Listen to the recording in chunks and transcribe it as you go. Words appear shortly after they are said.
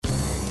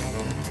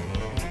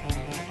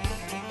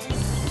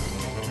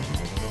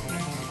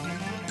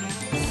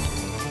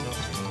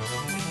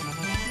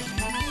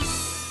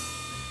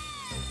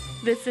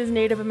This is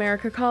Native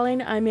America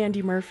Calling. I'm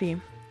Andy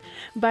Murphy.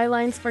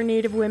 Bylines for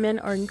Native women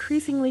are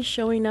increasingly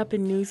showing up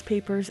in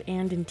newspapers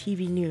and in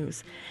TV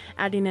news,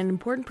 adding an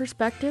important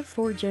perspective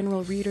for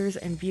general readers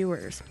and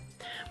viewers.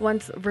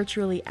 Once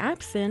virtually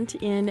absent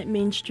in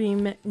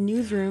mainstream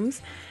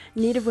newsrooms,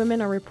 Native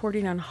women are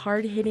reporting on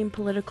hard-hitting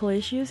political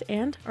issues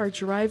and are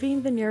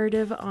driving the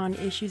narrative on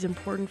issues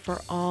important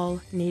for all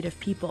Native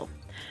people.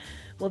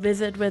 We'll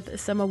visit with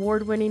some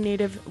award-winning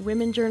Native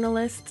women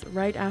journalists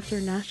right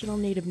after National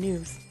Native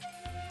News.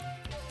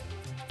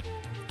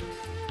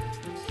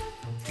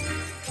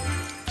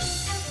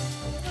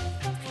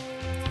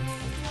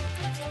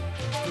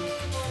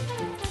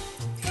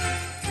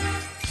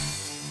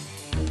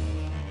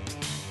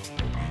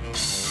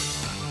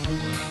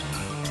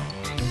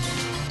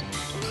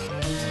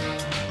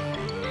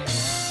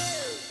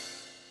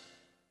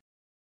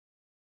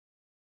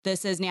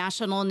 This is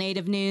National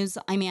Native News.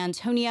 I'm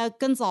Antonia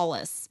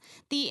Gonzalez.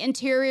 The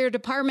Interior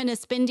Department is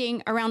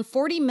spending around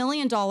 $40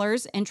 million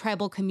in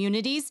tribal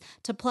communities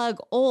to plug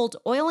old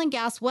oil and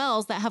gas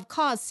wells that have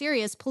caused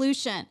serious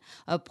pollution.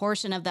 A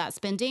portion of that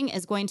spending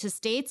is going to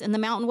states in the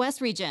Mountain West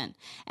region.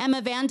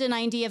 Emma Vanden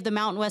Einde of the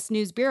Mountain West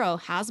News Bureau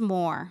has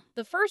more.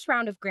 The first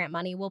round of grant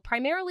money will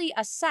primarily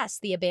assess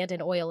the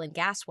abandoned oil and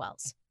gas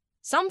wells.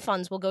 Some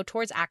funds will go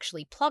towards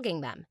actually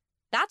plugging them.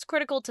 That's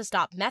critical to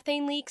stop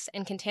methane leaks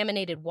and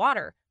contaminated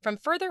water from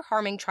further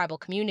harming tribal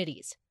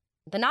communities.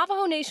 The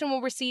Navajo Nation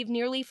will receive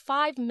nearly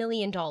 $5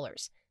 million,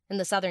 and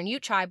the Southern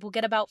Ute Tribe will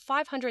get about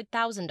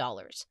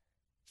 $500,000.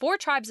 4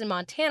 tribes in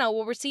Montana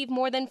will receive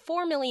more than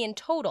 $4 million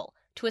total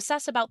to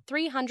assess about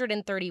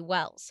 330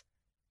 wells.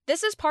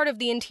 This is part of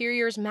the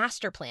Interior's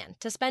master plan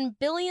to spend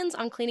billions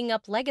on cleaning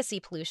up legacy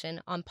pollution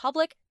on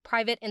public,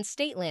 private, and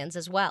state lands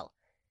as well.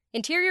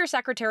 Interior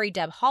Secretary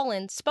Deb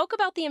Haaland spoke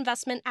about the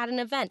investment at an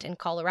event in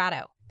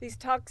Colorado. These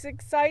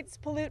toxic sites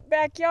pollute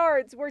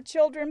backyards where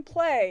children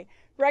play,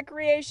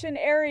 recreation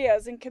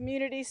areas, and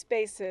community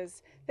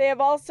spaces. They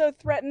have also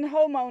threatened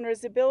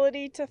homeowners'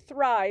 ability to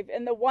thrive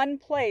in the one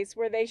place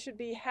where they should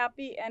be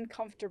happy and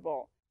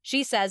comfortable.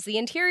 She says the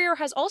Interior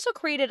has also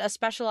created a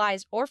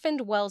specialized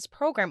Orphaned Wells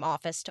Program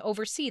office to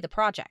oversee the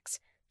projects.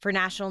 For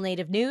National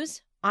Native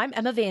News, I'm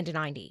Emma Vanden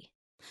Einde.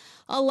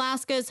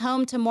 Alaska is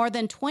home to more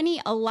than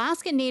 20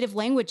 Alaskan Native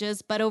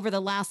languages, but over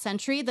the last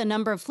century, the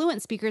number of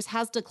fluent speakers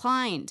has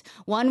declined.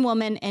 One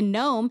woman in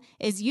Nome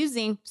is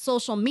using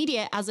social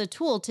media as a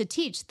tool to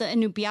teach the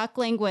Inupiaq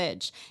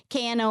language.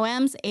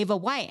 KNOM's Ava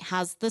White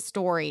has the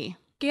story.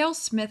 Gail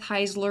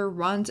Smith-Heisler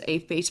runs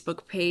a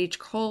Facebook page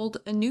called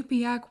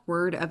Inupiaq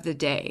Word of the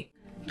Day.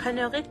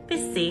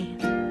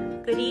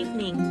 Good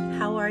evening.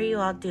 How are you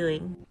all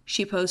doing?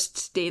 She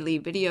posts daily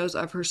videos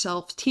of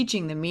herself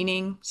teaching the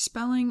meaning,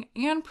 spelling,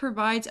 and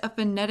provides a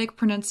phonetic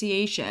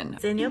pronunciation.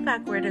 The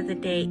Inupiaq word of the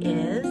day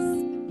is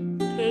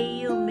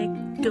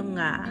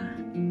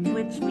Keyumiktunga,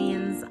 which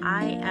means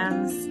I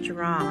am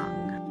strong.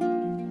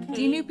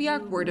 The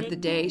Inupiaq Word of the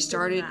Day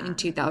started in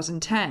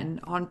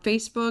 2010 on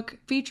Facebook,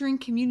 featuring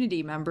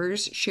community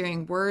members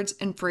sharing words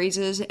and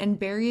phrases in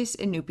various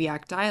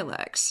Inupiaq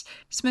dialects.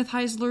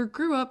 Smith-Heisler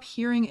grew up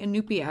hearing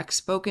Inupiaq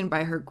spoken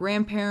by her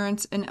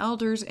grandparents and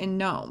elders in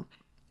Nome.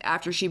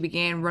 After she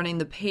began running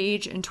the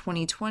page in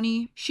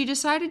 2020, she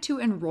decided to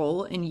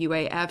enroll in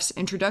UAF's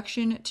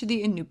Introduction to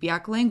the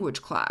Inupiaq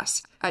Language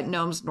class at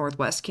Nome's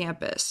Northwest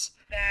campus.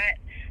 That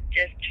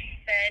just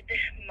fed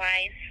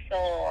my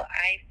soul.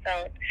 I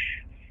felt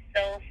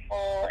so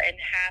full and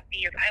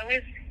happy. I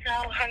was so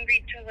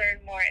hungry to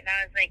learn more, and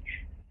I was like,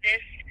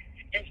 this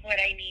is what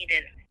I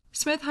needed.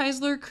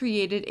 Smith-Heisler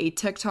created a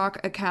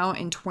TikTok account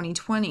in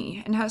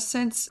 2020 and has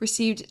since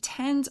received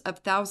tens of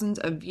thousands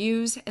of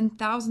views and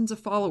thousands of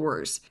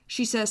followers.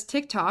 She says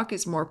TikTok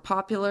is more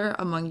popular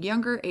among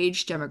younger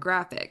age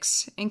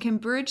demographics and can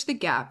bridge the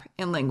gap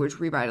in language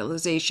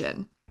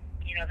revitalization.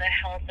 You know, the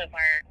health of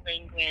our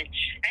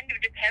language kind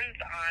of depends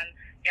on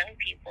young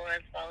people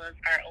as well as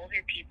our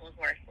older people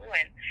who are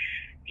fluent,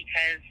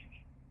 because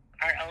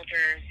our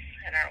elders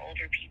and our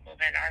older people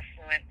that are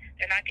fluent,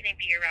 they're not going to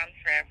be around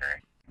forever.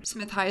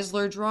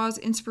 Smith-Heisler draws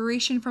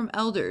inspiration from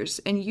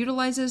elders and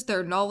utilizes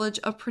their knowledge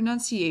of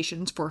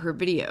pronunciations for her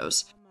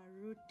videos.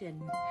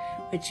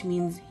 Which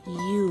means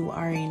you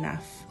are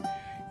enough.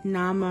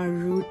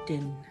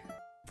 Namarutin.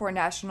 For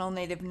National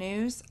Native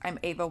News, I'm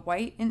Ava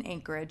White in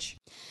Anchorage.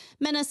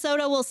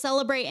 Minnesota will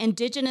celebrate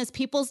Indigenous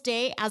Peoples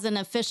Day as an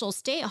official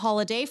state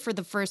holiday for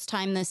the first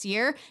time this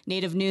year.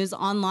 Native News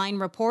Online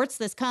reports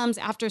this comes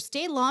after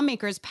state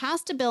lawmakers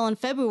passed a bill in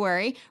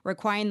February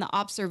requiring the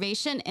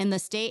observation in the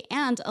state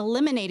and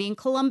eliminating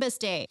Columbus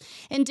Day.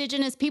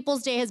 Indigenous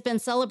Peoples Day has been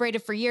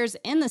celebrated for years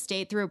in the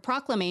state through a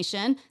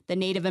proclamation. The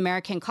Native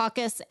American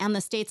Caucus and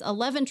the state's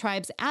 11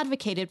 tribes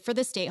advocated for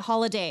the state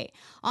holiday.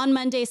 On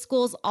Monday,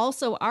 schools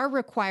also are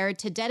required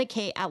to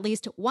dedicate at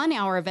least 1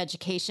 hour of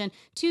education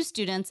to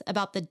students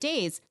about the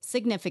day's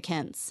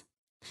significance.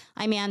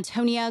 I'm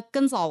Antonia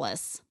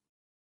Gonzalez.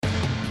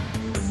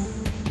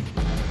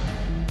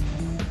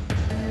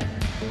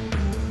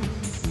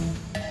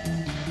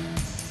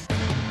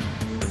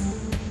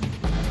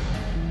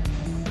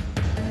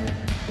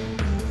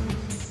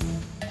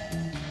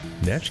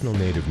 National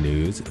Native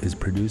News is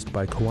produced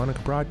by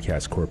Koahnic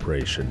Broadcast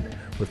Corporation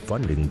with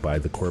funding by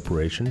the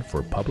Corporation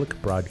for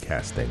Public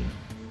Broadcasting.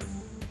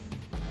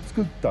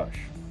 Skugtash,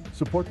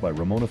 support by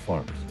Ramona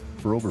Farms.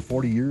 For over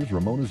 40 years,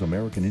 Ramona's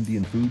American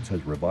Indian Foods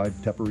has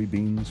revived tepary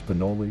beans,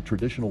 pinole,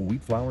 traditional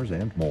wheat flours,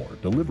 and more.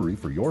 Delivery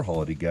for your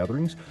holiday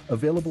gatherings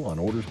available on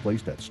orders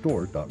placed at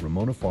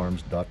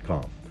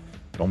store.ramonafarms.com.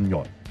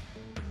 Domnyon.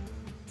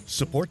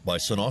 Support by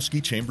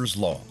Sonosky Chambers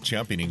Law,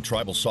 championing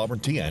tribal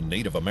sovereignty and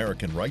Native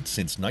American rights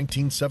since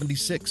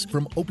 1976.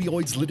 From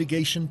opioids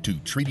litigation to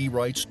treaty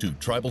rights to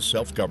tribal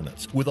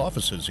self-governance. With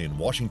offices in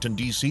Washington,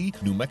 D.C.,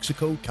 New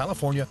Mexico,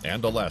 California,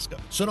 and Alaska.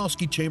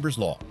 Sonosky Chambers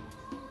Law.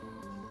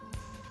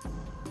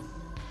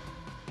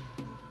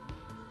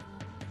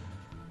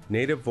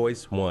 Native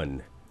Voice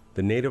One,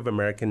 the Native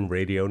American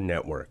Radio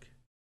Network.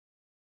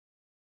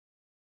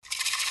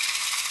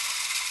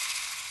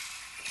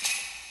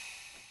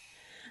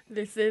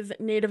 This is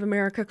Native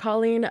America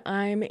Calling.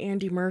 I'm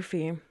Andy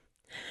Murphy.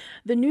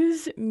 The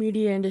news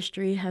media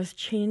industry has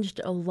changed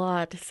a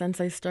lot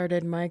since I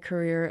started my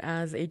career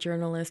as a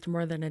journalist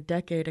more than a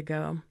decade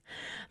ago.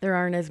 There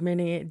aren't as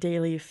many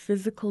daily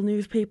physical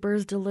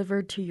newspapers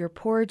delivered to your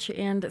porch,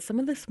 and some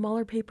of the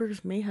smaller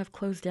papers may have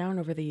closed down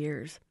over the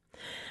years.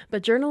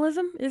 But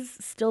journalism is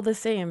still the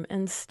same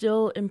and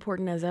still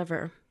important as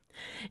ever.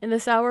 In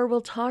this hour,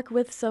 we'll talk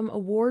with some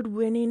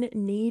award-winning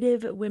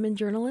Native women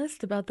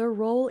journalists about their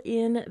role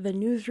in the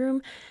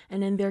newsroom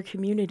and in their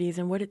communities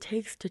and what it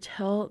takes to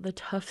tell the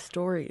tough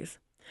stories.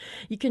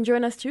 You can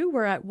join us too.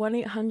 We're at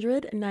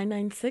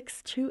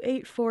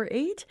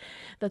 1-800-996-2848.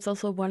 That's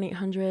also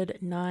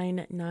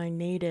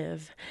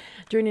 1-800-99-NATIVE.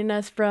 Joining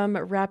us from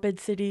Rapid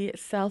City,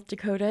 South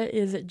Dakota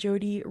is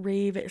Jody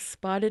Rave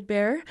Spotted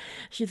Bear.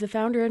 She's the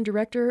founder and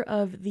director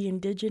of the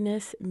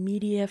Indigenous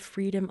Media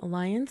Freedom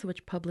Alliance,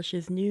 which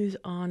publishes news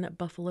on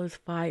Buffalo's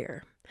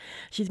fire.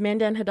 She's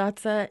Mandan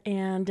Hidatsa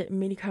and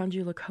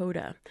Miniconjou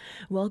Lakota.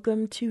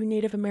 Welcome to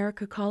Native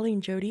America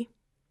Calling, Jody.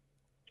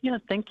 Yeah,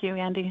 thank you,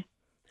 Andy.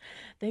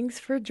 Thanks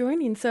for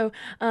joining. So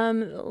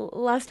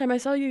last time I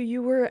saw you,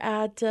 you were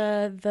at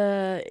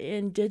the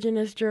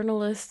Indigenous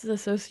Journalists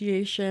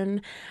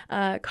Association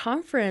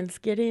conference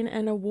getting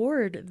an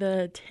award,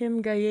 the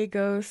Tim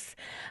Gallegos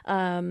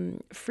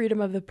Freedom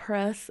of the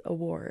Press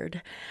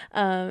Award.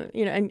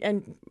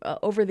 And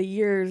over the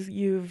years,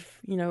 you've,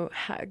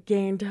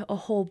 gained a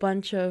whole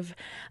bunch of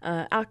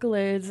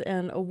accolades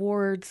and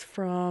awards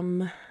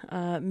from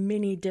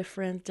many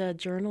different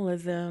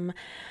journalism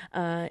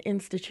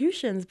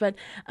institutions. But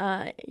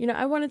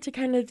I wanted to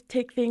kind of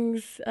take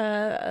things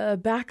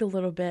back a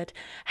little bit.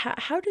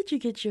 How did you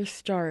get your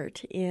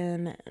start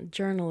in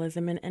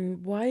journalism,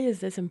 and why is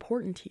this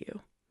important to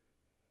you?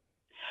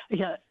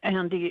 Yeah,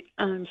 Andy,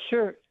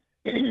 sure.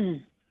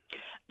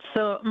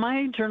 So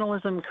my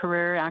journalism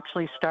career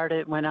actually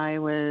started when I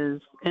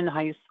was in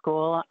high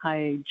school.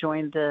 I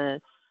joined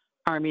the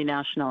Army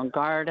National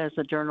Guard as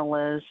a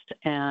journalist,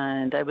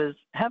 and I was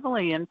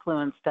heavily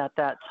influenced at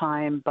that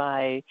time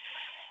by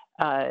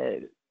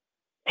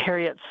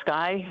Harriet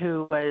Sky,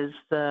 who was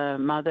the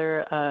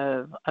mother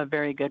of a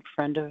very good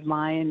friend of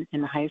mine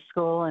in high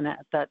school. And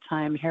at that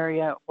time,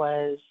 Harriet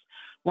was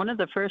one of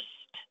the first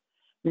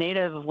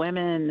Native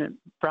women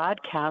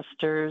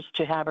broadcasters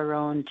to have her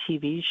own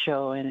TV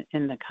show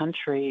in the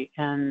country.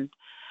 And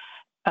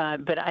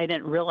but I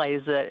didn't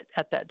realize that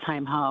at that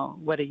time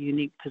what a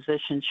unique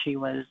position she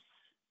was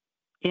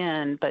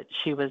in, but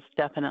she was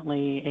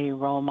definitely a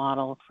role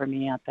model for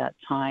me at that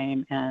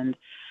time. And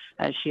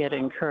she had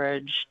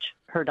encouraged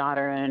her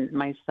daughter and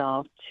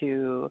myself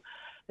to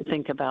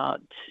think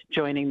about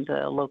joining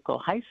the local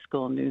high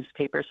school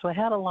newspaper. So I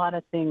had a lot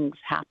of things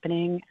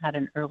happening at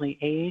an early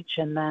age.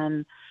 And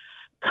then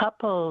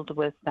coupled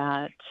with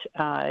that,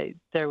 I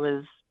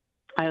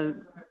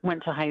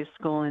went to high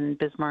school in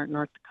Bismarck,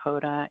 North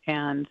Dakota,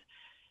 and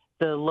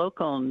the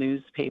local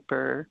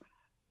newspaper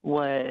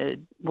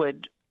would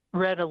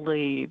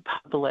readily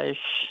publish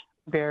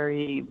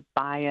very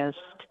biased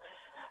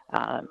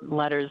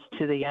letters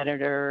to the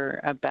editor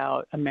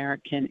about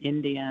American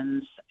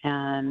Indians.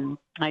 And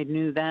I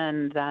knew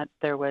then that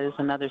there was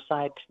another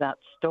side to that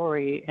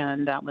story.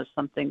 And that was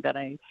something that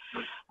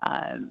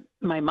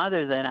my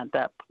mother then at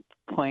that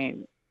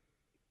point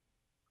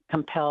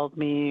compelled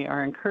me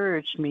or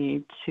encouraged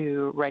me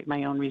to write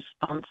my own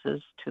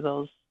responses to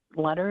those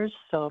letters.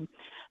 So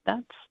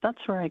that's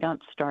where I got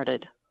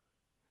started.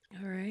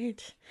 All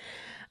right.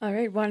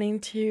 Wanting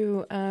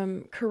to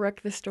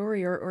correct the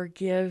story or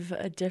give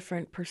a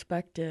different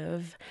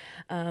perspective,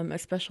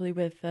 especially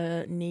with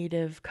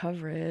Native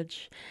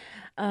coverage.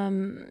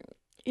 The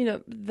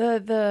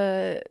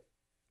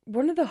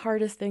one of the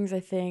hardest things,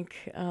 I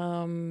think,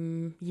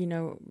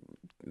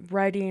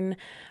 writing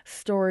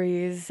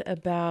stories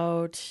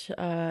about,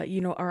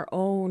 our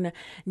own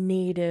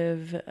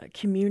Native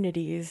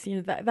communities,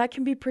 that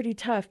can be pretty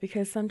tough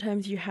because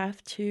sometimes you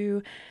have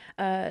to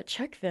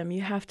check them.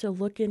 You have to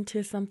look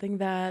into something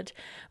that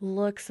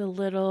looks a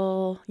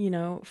little,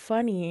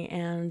 funny,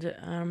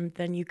 and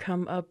then you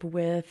come up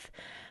with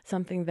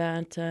something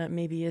that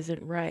maybe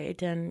isn't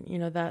right. And,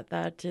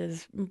 that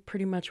is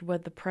pretty much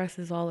what the press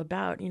is all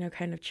about,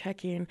 kind of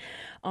checking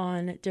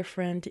on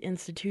different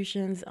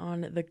institutions,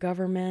 on the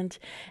government.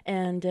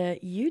 And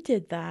you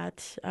did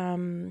that,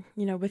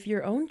 with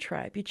your own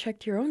tribe. You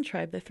checked your own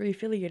tribe, the 3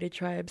 affiliated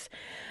tribes,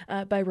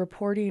 by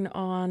reporting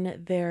on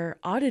their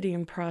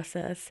auditing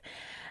process.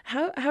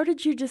 How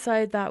did you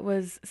decide that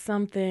was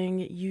something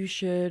you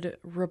should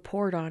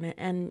report on it?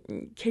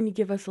 And can you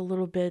give us a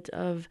little bit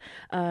of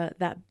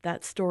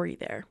that story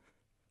there?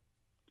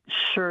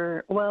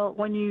 Sure. Well,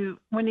 when you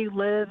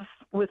live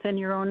within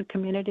your own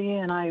community,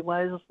 and I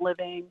was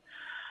living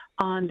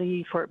on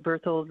the Fort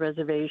Berthold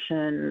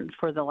Reservation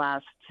for the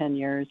last 10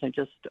 years. I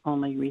just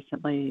only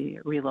recently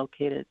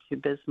relocated to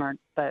Bismarck.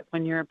 But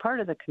when you're a part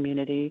of the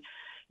community,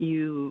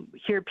 you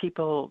hear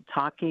people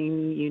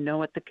talking, you know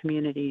what the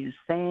community is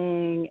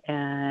saying,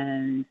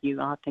 and you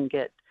often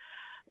get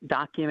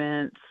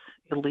documents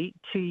leaked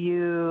to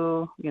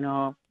you.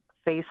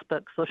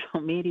 Facebook, social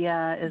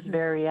media is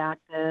very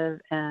active.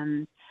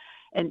 And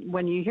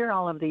when you hear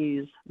all of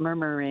these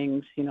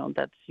murmurings,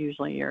 that's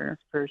usually your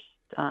first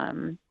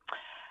sign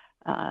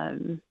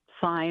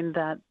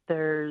that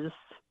there's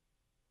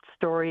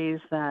stories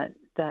that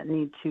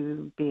need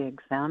to be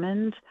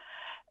examined.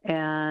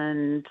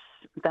 And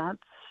that's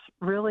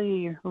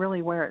really,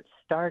 really where it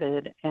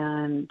started.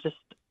 And just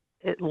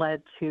it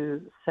led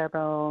to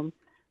several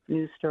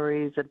news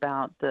stories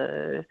about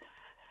the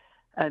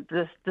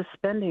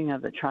spending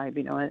of the tribe.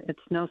 It's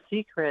no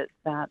secret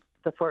that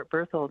the Fort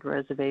Berthold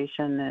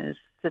Reservation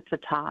sits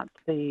atop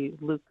the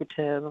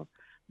lucrative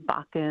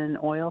Bakken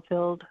oil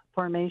field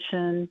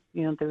formation.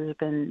 There's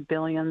been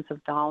billions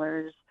of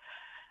dollars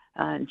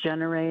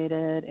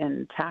generated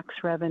in tax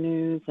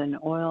revenues and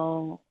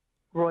oil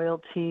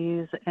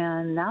royalties,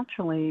 and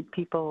naturally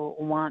people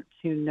want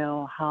to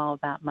know how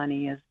that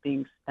money is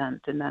being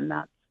spent. And then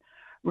that's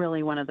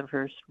really one of the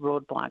first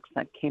roadblocks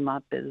that came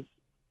up is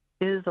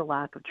a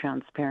lack of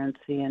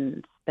transparency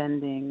in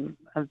spending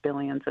of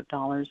billions of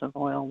dollars of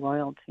oil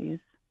royalties.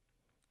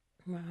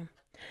 Wow.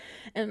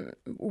 And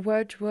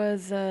what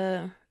was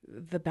the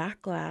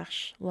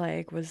backlash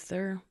like? Was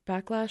there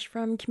backlash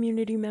from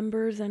community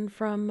members and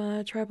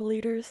from tribal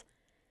leaders?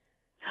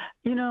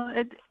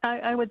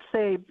 I would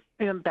say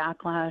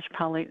backlash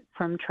probably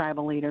from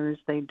tribal leaders.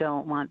 They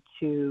don't want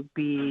to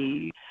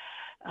be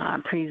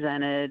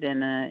presented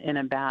in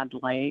a bad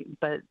light.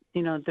 But,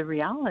 the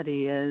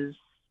reality is,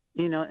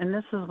 and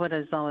this is what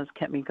has always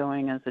kept me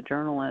going as a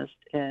journalist,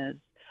 is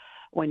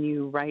when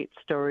you write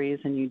stories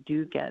and you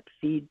do get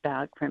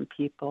feedback from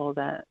people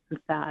that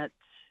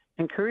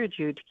encourage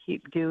you to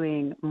keep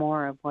doing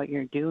more of what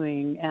you're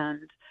doing.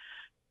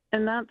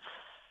 And that's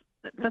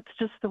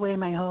just the way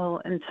my whole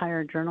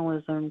entire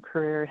journalism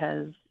career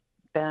has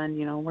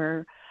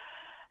been.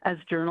 As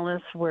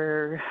journalists,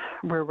 we're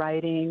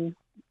writing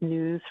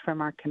news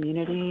from our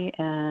community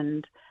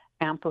and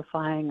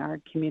amplifying our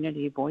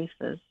community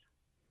voices.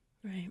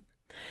 Right.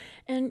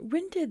 And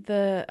when did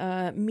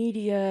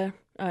the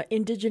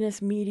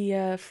Indigenous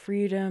Media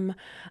Freedom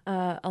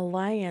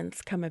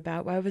Alliance come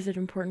about? Why was it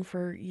important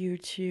for you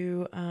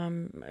to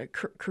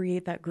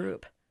create that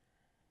group?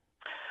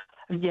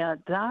 Yeah,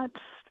 that's,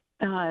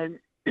 I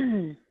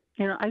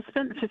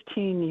spent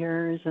 15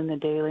 years in the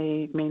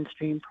daily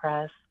mainstream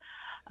press,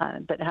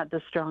 but had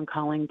the strong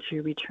calling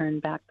to return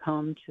back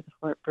home to the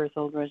Fort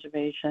Berthold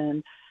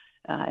Reservation.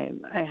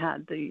 I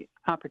had the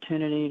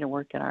opportunity to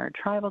work at our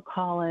tribal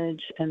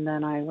college, and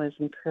then I was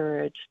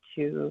encouraged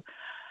to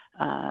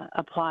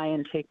apply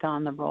and take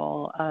on the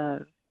role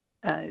of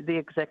the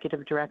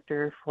executive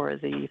director for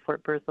the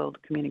Fort Berthold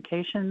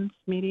Communications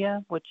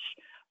Media, which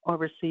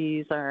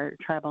oversees our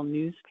tribal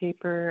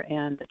newspaper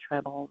and the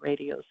tribal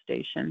radio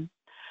station.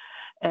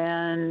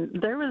 And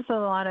there was a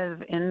lot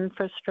of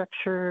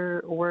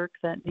infrastructure work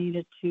that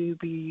needed to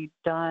be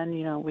done.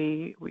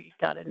 We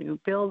got a new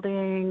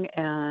building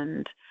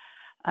and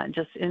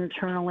just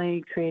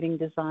internally creating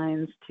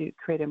designs to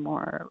create a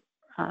more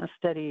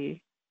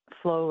steady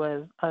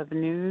flow of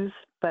news.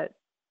 But,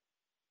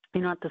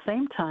 at the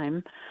same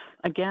time,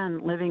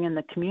 again, living in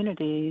the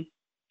community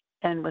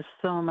and with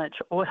so much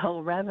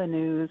oil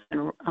revenues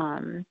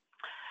and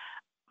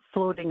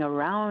floating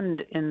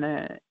around in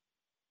the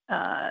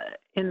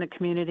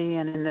community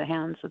and in the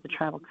hands of the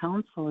tribal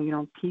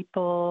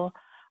council,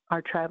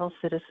 our tribal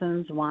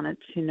citizens wanted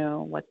to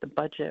know what the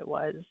budget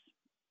was.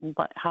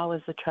 How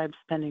is the tribe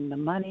spending the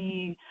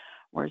money?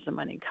 Where's the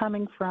money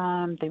coming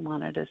from? They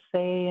wanted a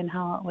say in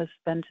how it was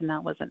spent, and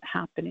that wasn't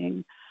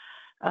happening.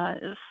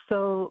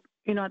 So,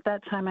 at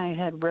that time I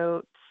had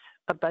wrote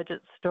a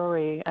budget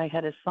story. I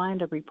had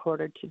assigned a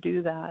reporter to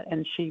do that,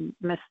 and she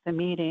missed the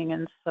meeting.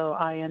 And so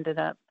I ended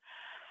up,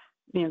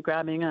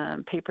 grabbing a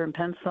paper and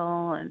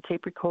pencil and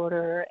tape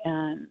recorder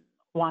and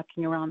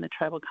walking around the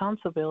tribal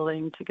council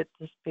building to get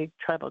this big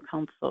tribal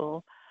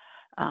council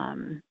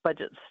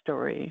budget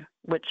story,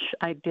 which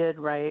I did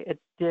write. It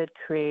did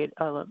create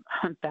a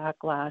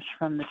backlash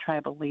from the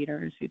tribal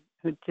leaders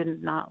who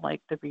did not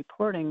like the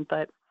reporting,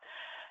 but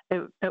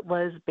it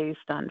was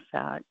based on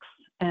facts.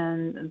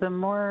 And the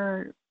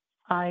more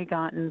I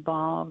got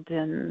involved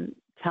in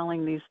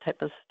telling these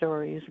type of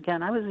stories.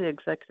 Again, I was the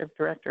executive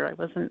director. I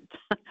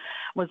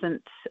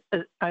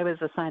I was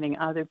assigning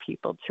other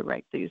people to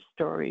write these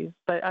stories,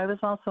 but I was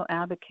also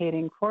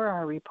advocating for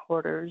our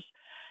reporters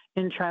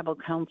in tribal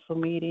council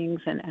meetings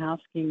and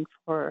asking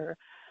for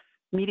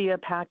media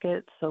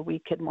packets so we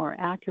could more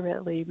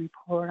accurately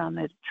report on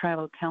the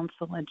tribal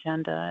council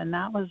agenda. And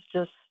that was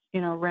just,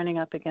 running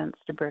up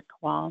against a brick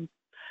wall.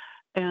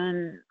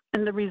 And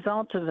the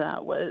result of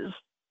that was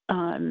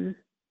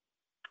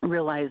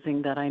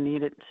realizing that I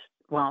needed,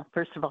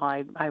 first of all,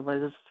 I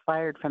was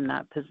fired from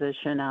that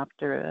position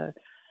after a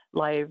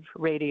live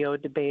radio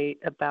debate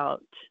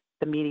about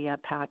the media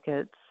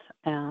packets.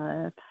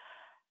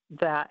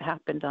 That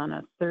happened on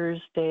a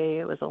Thursday.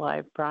 It was a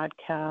live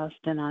broadcast.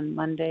 And on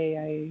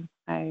Monday,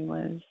 I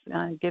was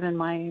given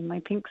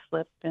my pink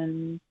slip,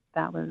 and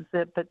that was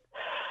it. But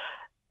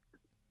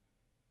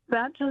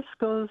that just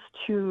goes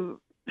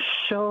to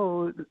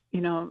show,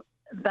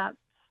 that's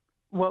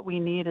what we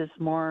need is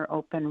more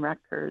open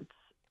records,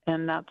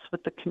 and that's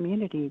what the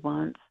community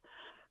wants.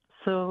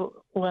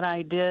 So what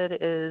I did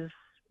is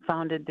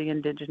founded the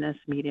Indigenous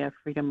Media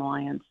Freedom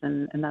Alliance,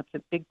 and that's a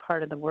big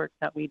part of the work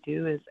that we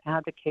do is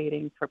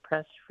advocating for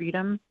press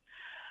freedom.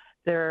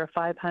 There are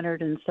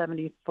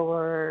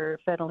 574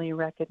 federally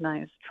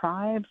recognized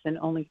tribes, and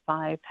only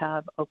 5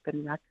 have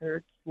open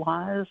records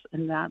laws,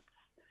 and that's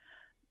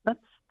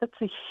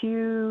a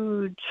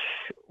huge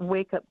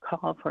wake-up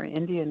call for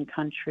Indian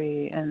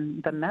country.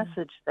 And the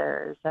message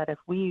there is that if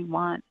we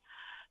want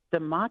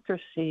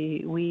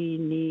democracy, we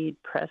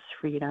need press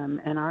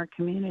freedom, and our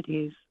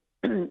communities,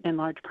 in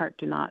large part,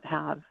 do not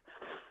have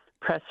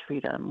press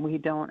freedom. We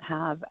don't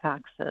have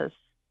access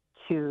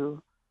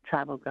to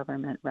tribal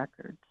government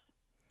records.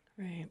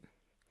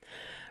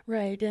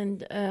 Right.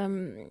 And,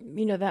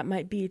 that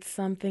might be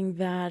something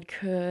that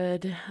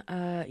could,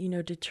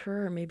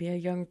 deter maybe a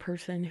young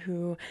person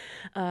who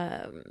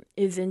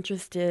is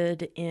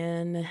interested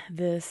in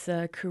this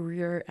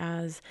career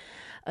as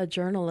a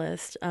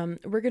journalist.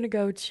 We're going to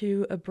go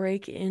to a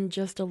break in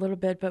just a little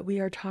bit, but we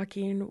are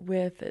talking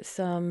with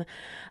some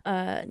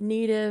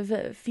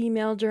Native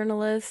female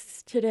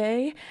journalists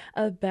today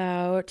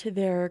about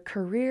their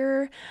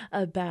career,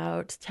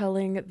 about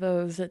telling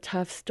those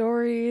tough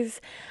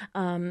stories.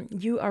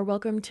 You are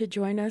welcome to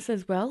join us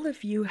as well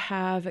if you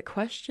have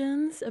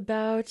questions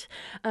about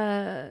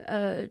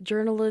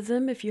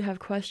journalism, if you have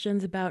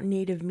questions about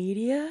Native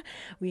media.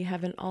 We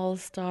have an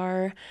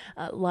all-star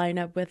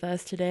lineup with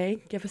us today.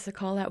 Give us a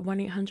call at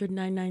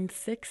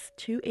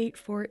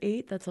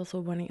 1-800-996-2848. That's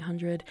also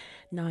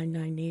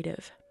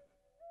 1-800-99-NATIVE.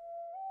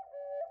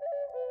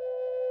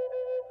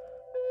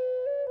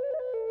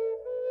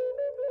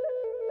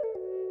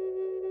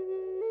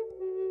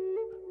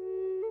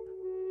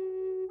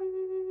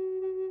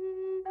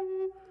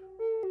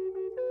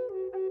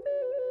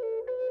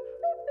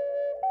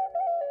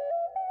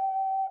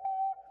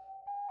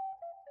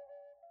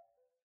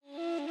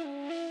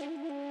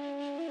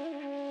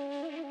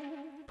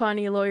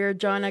 Pawnee lawyer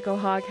John Echo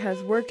Hawk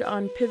has worked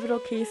on pivotal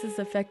cases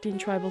affecting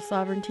tribal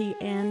sovereignty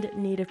and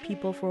Native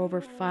people for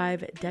over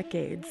 5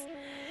 decades.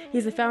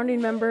 He's a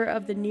founding member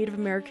of the Native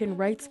American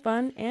Rights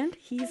Fund, and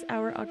he's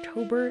our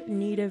October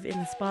Native in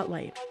the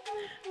Spotlight.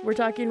 We're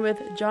talking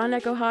with John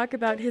Echo Hawk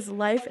about his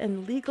life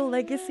and legal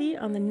legacy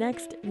on the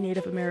next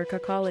Native America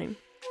Calling.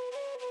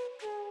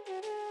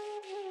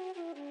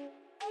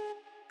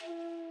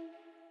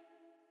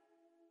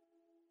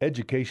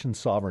 Education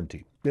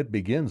sovereignty. It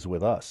begins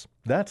with us.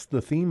 That's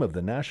the theme of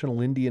the National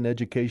Indian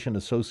Education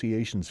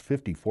Association's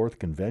 54th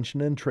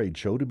Convention and Trade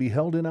Show to be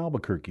held in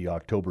Albuquerque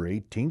October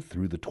 18th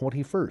through the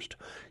 21st.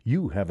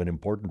 You have an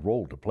important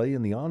role to play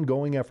in the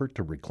ongoing effort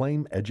to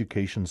reclaim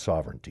education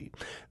sovereignty.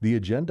 The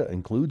agenda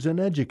includes an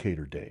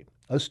Educator Day,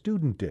 a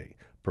Student Day,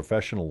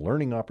 professional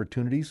learning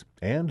opportunities,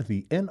 and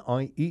the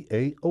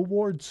NIEA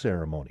Awards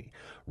Ceremony.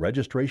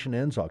 Registration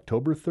ends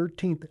October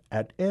 13th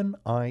at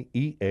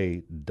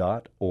niea.org.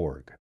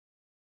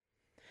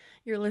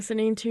 You're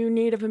listening to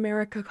Native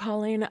America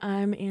Calling.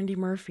 I'm Andy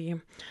Murphy.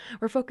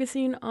 We're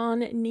focusing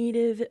on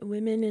Native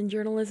women in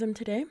journalism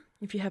today.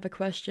 If you have a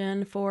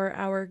question for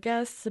our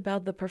guests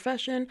about the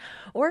profession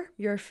or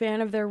you're a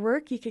fan of their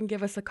work, you can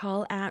give us a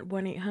call at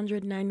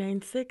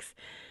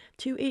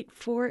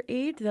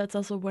 1-800-996-2848. That's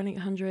also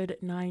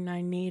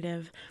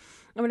 1-800-99-NATIVE.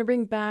 I'm going to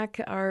bring back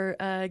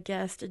our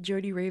guest,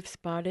 Jody Rafe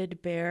Spotted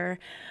Bear.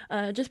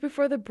 Just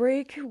before the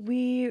break,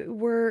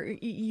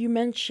 you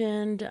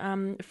mentioned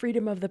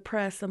freedom of the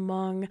press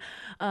among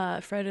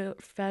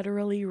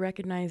federally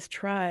recognized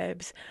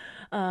tribes.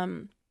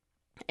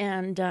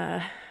 And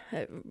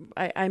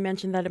I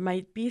mentioned that it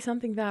might be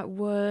something that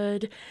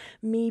would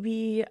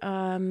maybe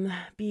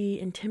be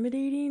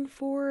intimidating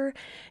for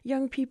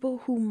young people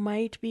who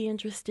might be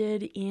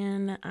interested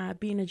in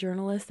being a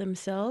journalist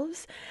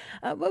themselves.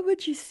 What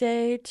would you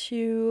say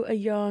to a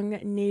young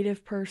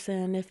Native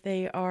person if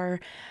they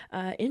are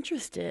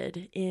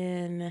interested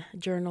in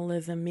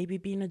journalism, maybe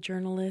being a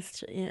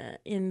journalist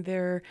in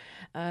their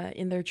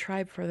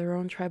tribe for their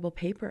own tribal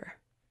paper?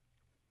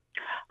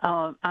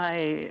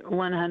 I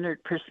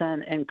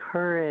 100%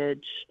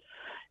 encourage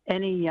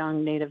any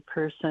young Native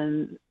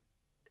person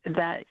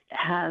that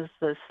has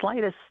the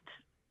slightest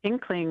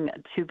inkling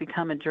to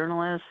become a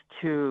journalist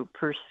to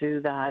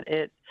pursue that.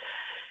 It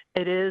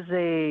is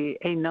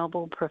a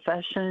noble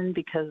profession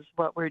because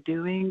what we're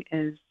doing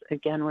is,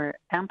 again, we're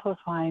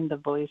amplifying the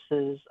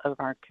voices of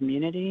our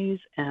communities,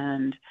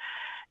 and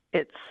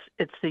it's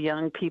the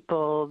young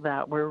people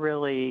that we're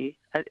really,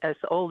 as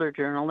older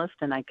journalists,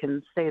 and I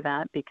can say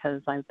that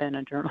because I've been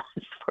a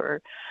journalist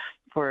for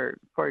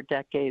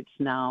decades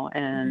now,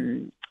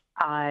 and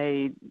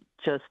I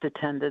just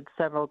attended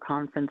several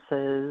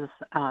conferences,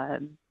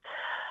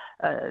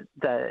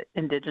 the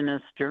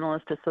Indigenous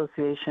Journalist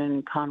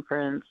Association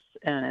conference,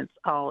 and it's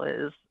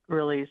always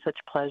really such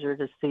a pleasure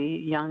to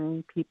see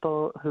young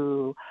people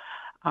who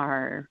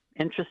are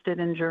interested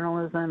in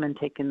journalism and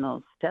taking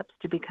those steps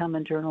to become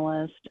a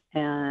journalist.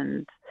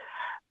 And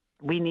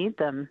we need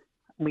them.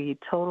 We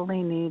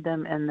totally need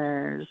them. And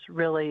there's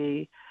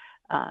really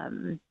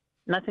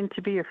nothing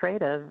to be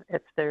afraid of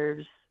if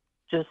there's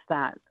just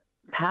that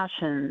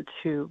passion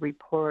to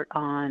report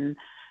on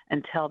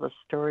and tell the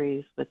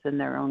stories within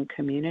their own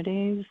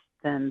communities,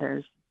 then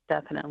there's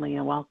definitely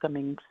a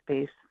welcoming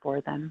space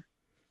for them.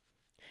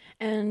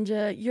 And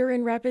you're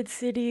in Rapid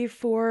City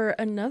for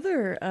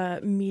another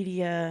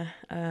media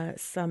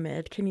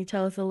summit. Can you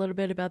tell us a little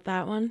bit about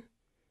that one?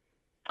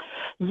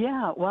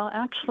 Yeah, well,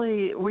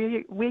 actually,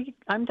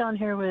 I'm down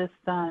here with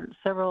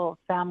several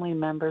family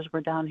members.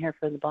 We're down here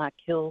for the Black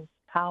Hills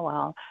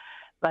Powwow,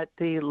 but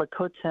the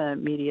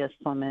Lakota Media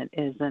Summit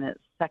is in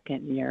its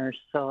second year.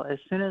 So as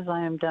soon as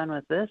I am done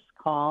with this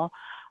call,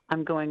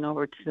 I'm going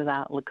over to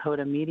that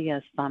Lakota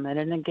Media Summit.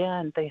 And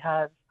again, they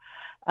have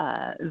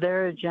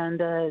their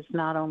agenda is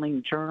not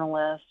only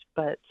journalists,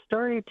 but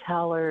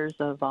storytellers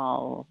of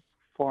all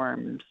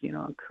forms,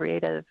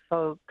 creative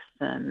folks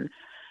and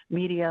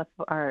media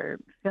or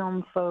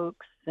film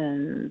folks,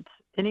 and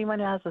anyone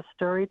who has a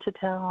story to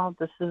tell.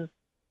 This is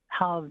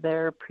how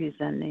they're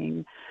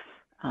presenting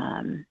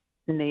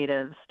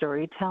Native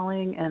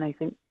storytelling, and I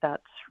think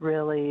that's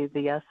really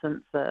the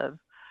essence of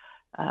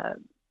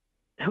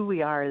who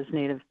we are as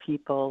Native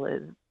people.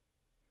 Is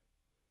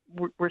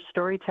we're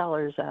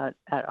storytellers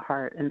at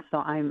heart, and so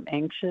I'm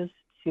anxious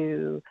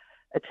to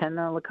attend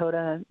the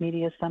Lakota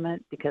Media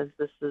Summit because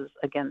this is,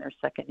 again, their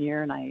second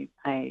year, and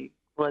I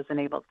wasn't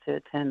able to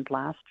attend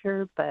last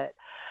year, but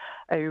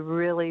I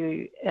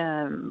really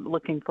am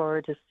looking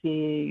forward to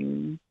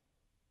seeing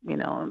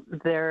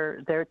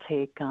their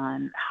take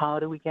on how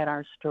do we get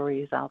our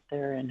stories out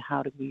there and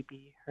how do we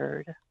be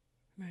heard.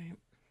 Right.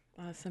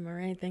 Awesome. All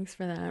right. Thanks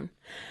for that.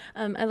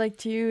 I'd like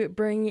to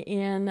bring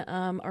in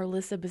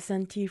Arlissa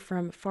Becenti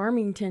from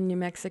Farmington, New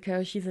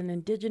Mexico. She's an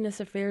Indigenous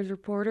Affairs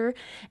reporter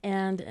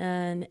and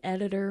an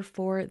editor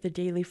for the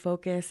Daily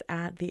Focus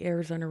at the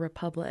Arizona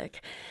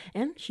Republic.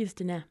 And she's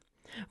Diné.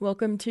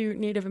 Welcome to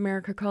Native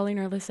America Calling,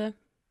 Arlissa.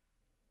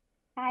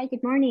 Hi,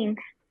 good morning.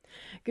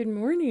 Good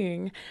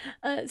morning.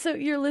 So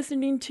you're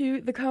listening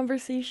to the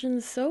conversation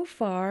so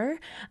far.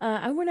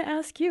 I want to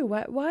ask you,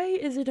 why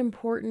is it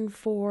important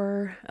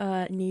for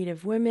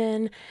Native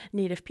women,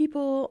 Native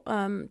people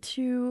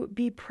to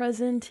be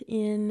present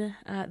in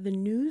the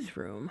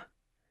newsroom?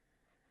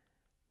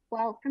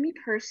 Well, for me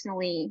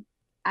personally,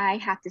 I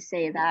have to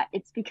say that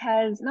it's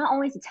because not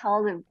only to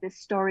tell the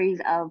stories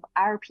of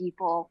our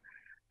people,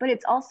 but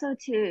it's also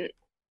to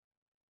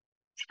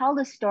tell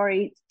the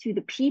story to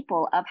the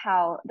people of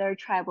how their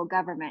tribal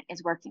government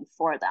is working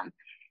for them.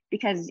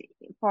 Because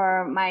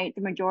for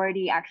the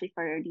majority, actually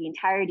for the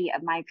entirety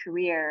of my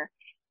career,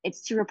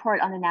 it's to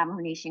report on the Navajo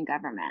Nation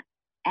government.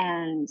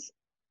 And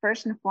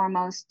first and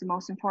foremost, the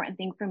most important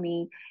thing for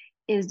me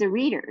is the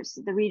readers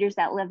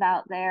that live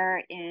out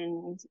there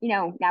in,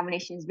 Navajo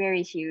Nation is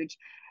very huge.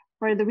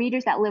 For the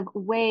readers that live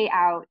way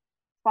out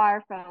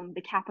far from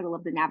the capital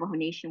of the Navajo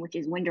Nation, which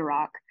is Window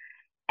Rock,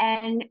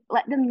 and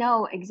let them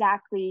know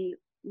exactly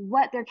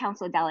what their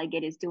council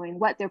delegate is doing,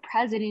 what their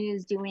president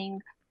is doing,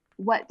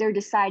 what they're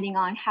deciding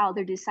on, how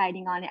they're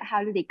deciding on it,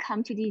 how do they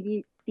come to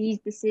these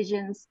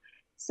decisions.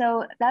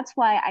 So that's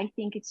why I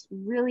think it's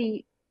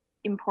really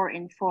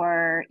important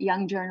for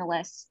young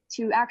journalists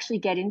to actually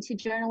get into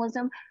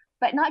journalism,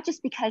 but not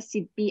just because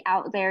to be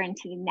out there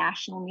into the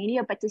national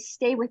media, but to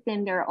stay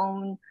within their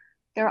own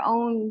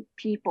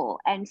people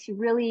and to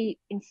really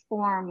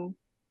inform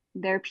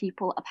their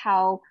people of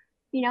how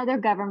their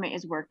government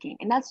is working.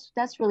 And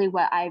that's really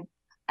what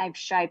I've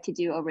strived to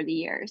do over the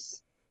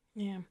years.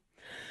 Yeah.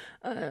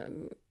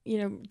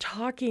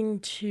 Talking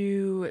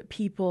to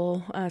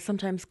people,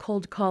 sometimes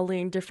cold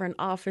calling different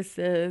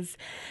offices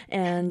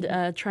and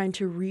trying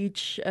to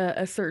reach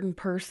a certain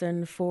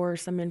person for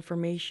some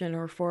information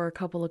or for a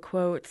couple of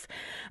quotes.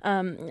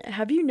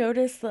 Have you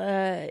noticed,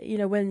 when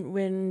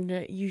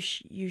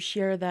you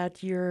share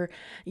that you're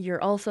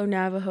also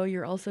Navajo,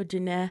 you're also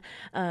Diné,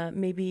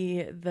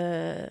 maybe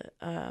the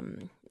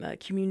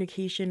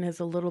communication is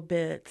a little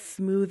bit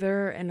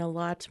smoother and a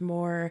lot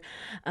more,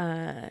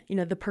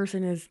 the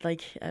person is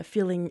like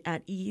feeling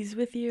at ease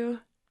with you?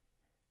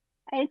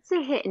 It's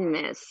a hit and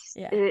miss.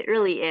 Yeah. It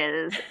really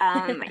is.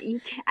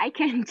 I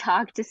can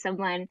talk to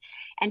someone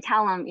and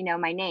tell them,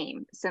 my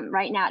name. So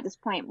right now at this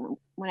point,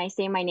 when I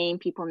say my name,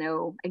 people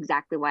know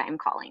exactly why I'm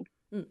calling.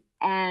 Mm.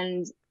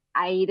 And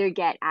I either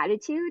get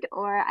attitude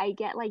or I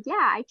get like, yeah,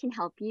 I can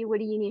help you. What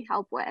do you need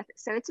help with?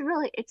 So it's a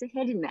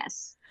hit and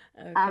miss,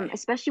 Okay.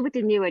 especially with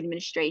the new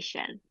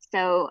administration.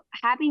 So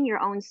having your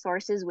own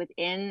sources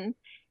within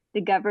the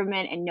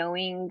government and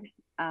knowing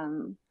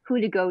who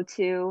to go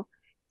to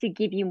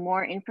give you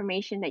more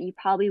information that you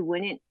probably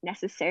wouldn't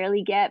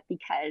necessarily get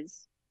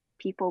because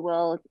people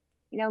will,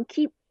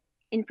 keep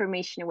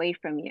information away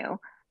from you,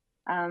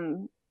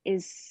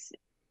 is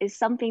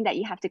something that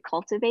you have to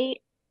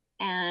cultivate.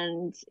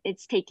 And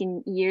it's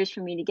taken years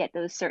for me to get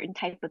those certain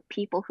type of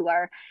people who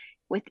are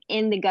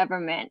within the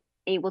government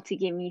able to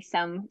give me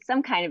some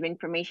kind of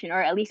information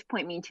or at least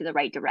point me into the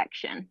right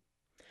direction.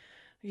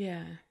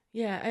 Yeah.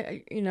 Yeah,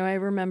 I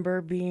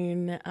remember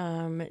being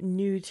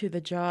new to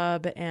the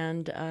job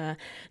and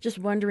just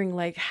wondering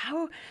like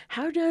how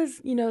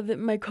does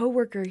my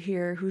coworker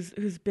here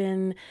who's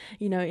been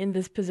in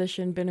this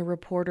position, been a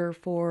reporter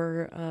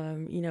for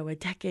a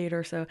decade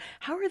or so,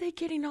 how are they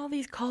getting all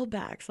these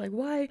callbacks? Like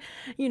why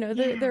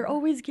they're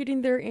always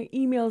getting their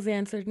emails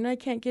answered and I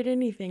can't get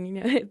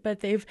anything, but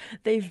they've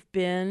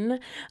been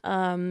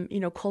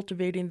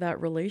cultivating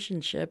that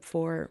relationship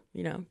for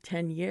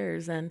 10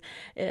 years, and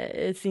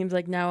it seems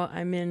like now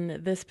I'm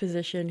in this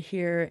position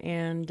here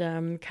and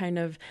kind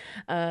of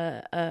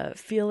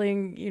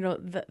feeling,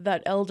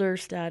 that elder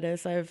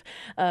status. I've,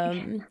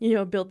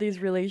 built these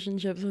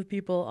relationships with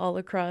people all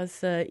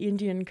across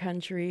Indian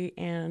country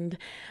and,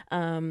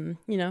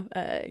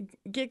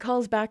 get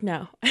calls back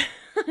now.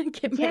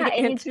 Get my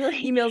It's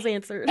really, emails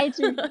answered.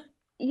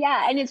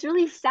 Yeah, and it's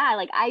really sad.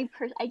 Like I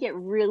get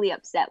really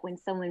upset when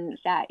someone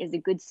that is a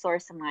good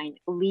source of mine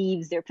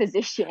leaves their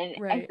position. I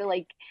Right. feel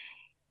like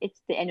it's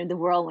the end of the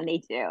world when they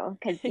do,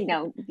 because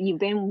you've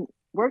been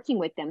working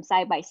with them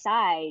side by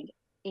side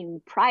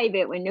in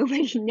private when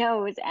nobody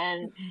knows,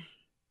 and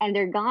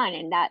they're gone,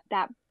 and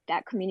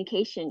that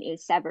communication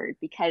is severed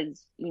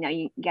because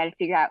you got to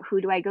figure out, who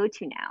do I go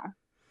to now?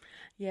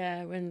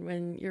 Yeah,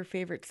 when your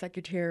favorite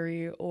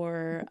secretary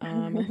or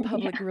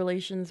public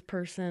relations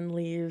person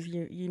leaves,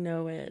 you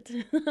know it.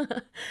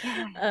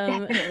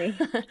 Definitely.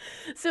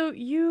 So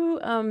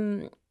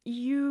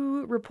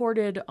you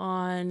reported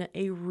on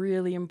a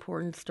really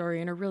important story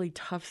and a really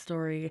tough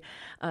story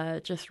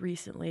just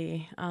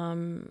recently.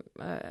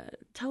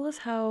 Tell us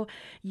how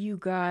you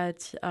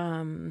got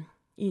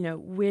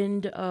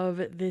wind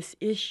of this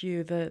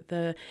issue,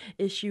 the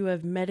issue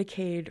of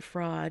Medicaid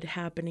fraud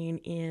happening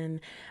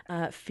in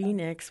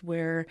Phoenix,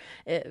 where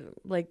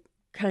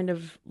kind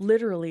of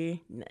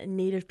literally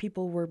Native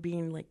people were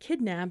being like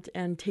kidnapped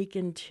and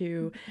taken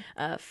to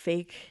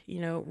fake,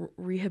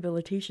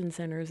 rehabilitation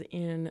centers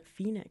in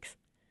Phoenix.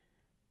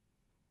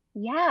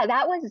 Yeah,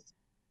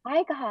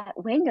 I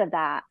got wind of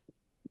that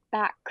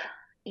back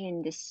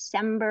in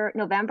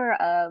November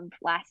of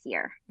last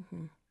year.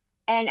 Mm-hmm.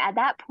 And at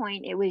that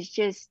point, it was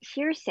just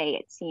hearsay,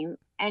 it seemed.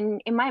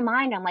 And in my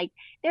mind, I'm like,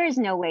 there is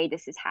no way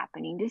this is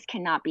happening. This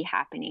cannot be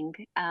happening.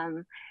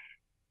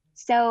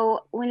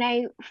 So when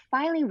I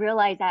finally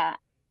realized that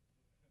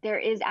there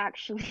is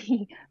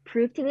actually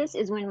proof to this,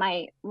 is when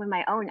my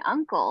own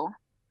uncle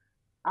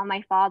on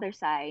my father's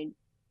side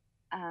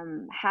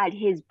had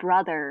his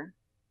brother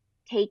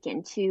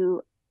taken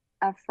to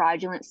a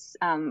fraudulent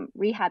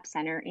rehab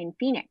center in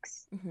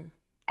Phoenix. Mm-hmm. And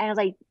I was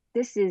like,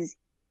 this is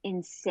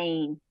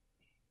insane.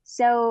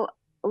 So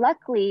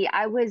luckily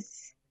I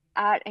was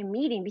at a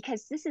meeting,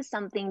 because this is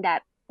something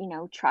that,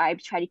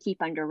 tribes try to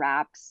keep under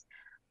wraps.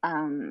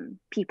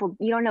 People,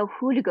 you don't know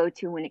who to go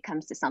to when it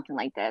comes to something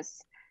like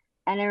this.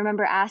 And I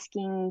remember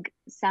asking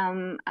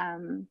some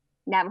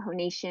Navajo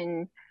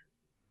Nation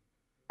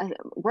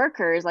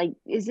workers, like,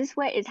 is this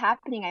what is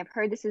happening? I've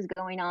heard this is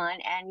going on.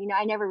 And,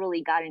 I never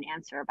really got an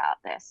answer about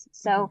this.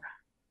 So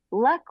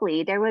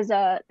luckily there was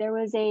a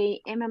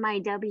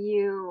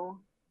MMIW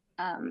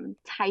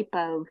type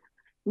of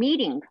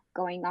meeting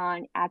going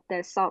on at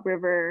the Salt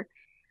River,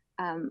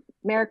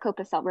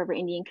 Maricopa Salt River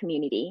Indian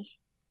community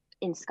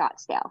in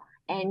Scottsdale.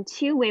 And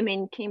two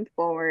women came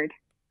forward,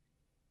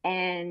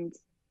 and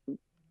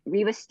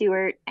Reva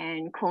Stewart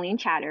and Colleen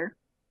Chatter,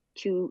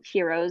 two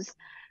heroes,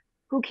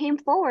 who came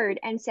forward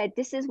and said,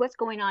 this is what's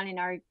going on in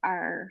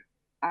our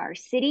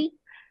city.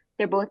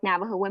 They're both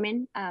Navajo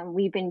women.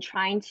 We've been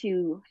trying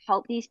to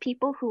help these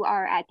people who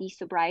are at these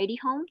sobriety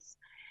homes.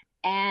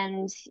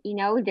 And,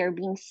 they're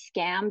being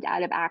scammed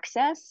out of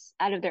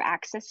their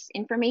access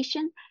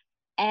information.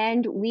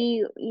 And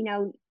we,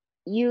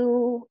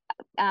 you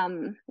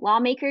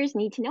lawmakers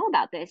need to know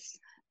about this.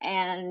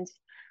 And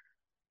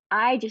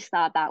I just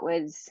thought that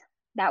was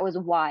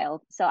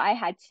wild. So I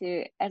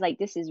was like,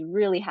 this is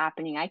really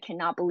happening. I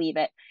cannot believe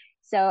it.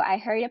 So I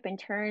hurried up and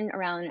turned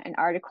around an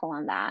article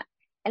on that.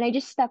 And I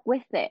just stuck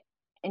with it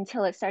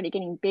until it started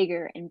getting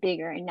bigger and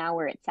bigger. And now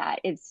where it's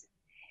at, it's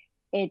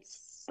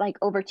like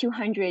over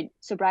 200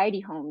 sobriety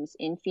homes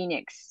in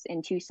Phoenix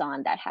and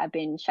Tucson that have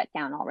been shut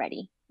down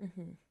already.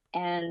 Mm-hmm.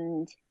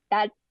 And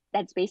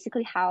that's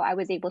basically how I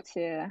was able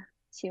to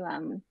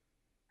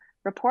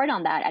report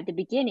on that at the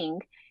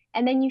beginning.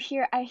 And then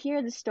I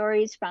hear the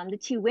stories from the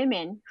two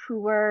women who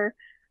were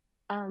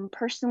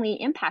personally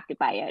impacted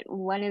by it.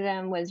 One of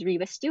them was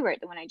Reva Stewart,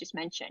 the one I just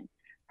mentioned.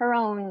 Her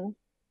own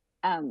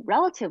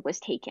relative was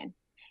taken,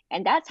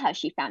 and that's how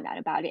she found out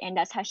about it, and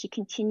that's how she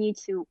continued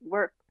to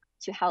work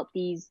to help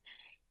these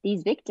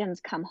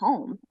victims come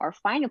home or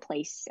find a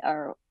place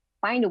or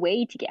find a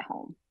way to get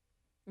home.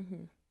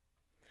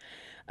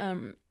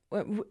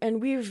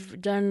 And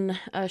we've done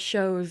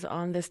shows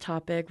on this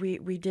topic.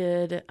 We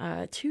did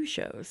 2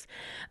 shows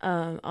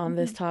on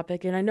this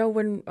topic. And I know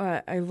when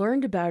I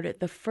learned about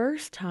it the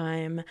first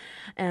time,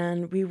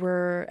 and we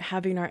were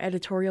having our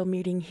editorial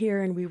meeting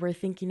here, and we were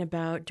thinking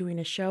about doing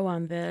a show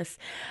on this,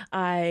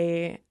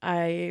 I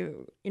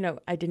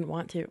didn't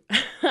want to.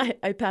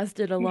 I passed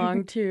it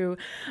along to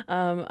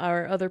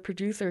our other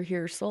producer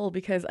here, Sol,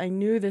 because I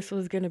knew this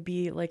was going to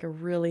be like a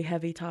really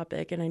heavy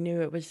topic, and I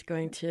knew it was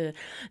going to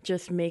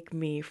just make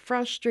me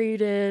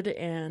frustrated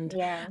and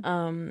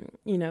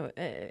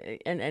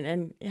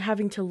and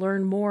having to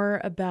learn more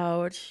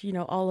about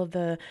all of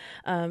the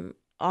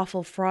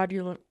awful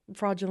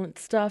fraudulent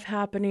stuff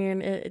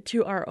happening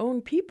to our own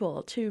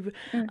people, to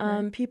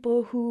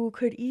people who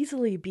could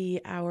easily be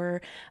our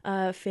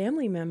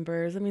family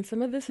members. I mean,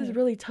 some of this is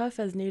really tough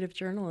as Native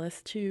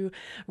journalists to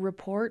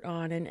report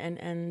on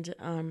and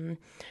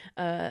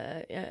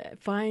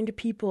find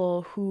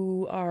people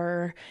who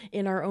are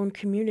in our own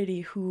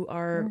community who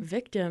are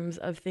victims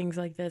of things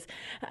like this.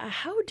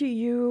 How do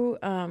you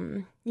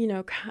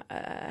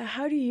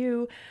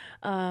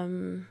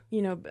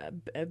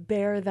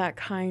bear that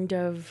kind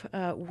of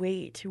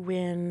weight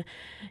when,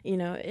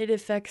 it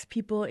affects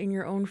people in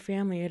your own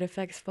family? It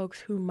affects folks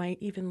who might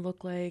even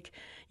look like,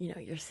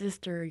 your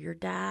sister, your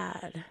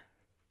dad.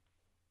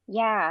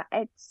 Yeah,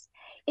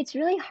 it's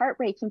really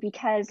heartbreaking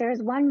because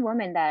there's one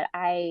woman that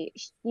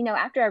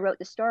after I wrote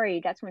the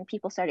story, that's when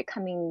people started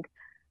coming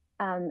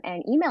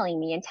and emailing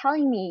me and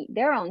telling me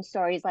their own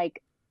stories.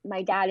 Like,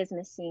 my dad is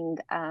missing.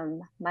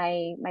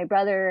 My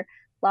brother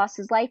lost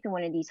his life in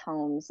one of these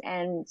homes,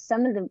 and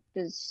some of the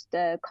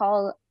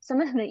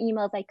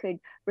emails I could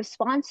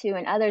respond to,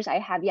 and others I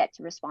have yet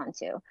to respond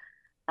to.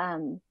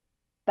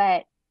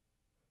 But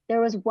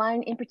there was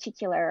one in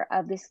particular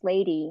of this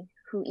lady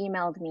who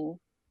emailed me,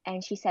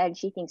 and she said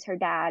she thinks her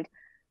dad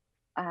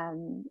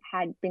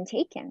had been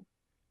taken.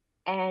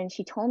 And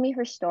she told me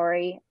her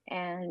story,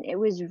 and it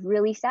was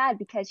really sad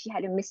because she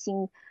had a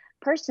missing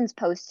persons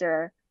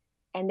poster,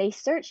 and they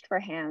searched for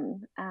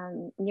him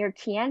near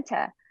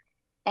Kienta,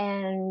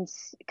 and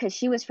because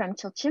she was from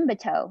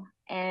Chilchimbato,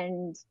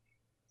 and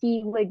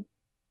he would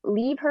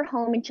leave her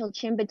home in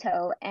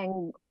Chilchimbato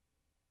and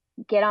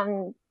get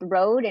on the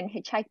road and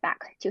hitchhike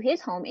back to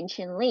his home in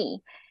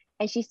Chinle.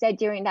 And she said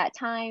during that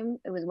time,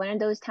 it was one of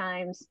those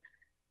times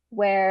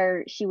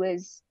where she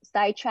was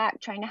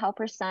sidetracked trying to help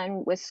her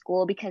son with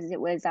school because it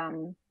was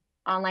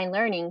online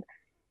learning,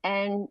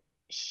 and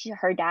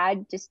her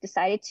dad just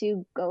decided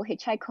to go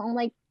hitchhike home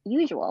like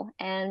usual,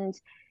 and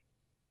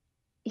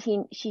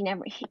she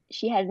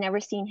has never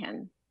seen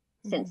him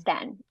since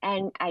then.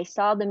 And I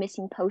saw the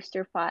missing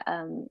poster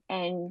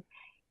and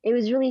it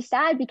was really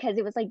sad because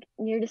it was like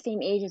near the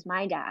same age as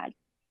my dad,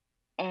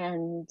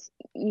 and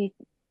you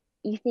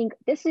think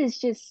it's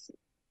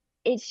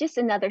just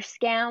another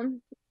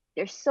scam.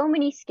 There's so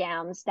many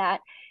scams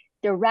that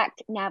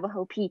direct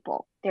Navajo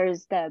people.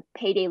 There's the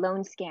payday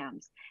loan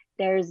scams.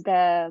 There's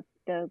the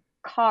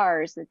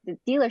cars, the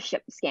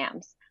dealership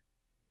scams.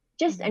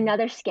 Just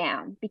another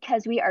scam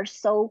because we are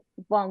so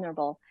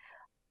vulnerable.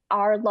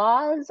 Our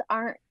laws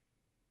aren't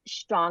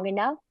strong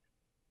enough.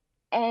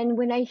 And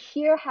when I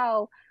hear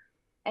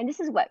and this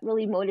is what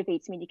really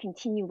motivates me to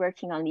continue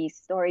working on these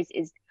stories,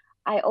 is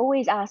I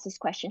always ask this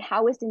question: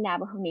 how is the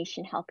Navajo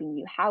Nation helping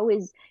you? How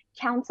is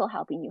council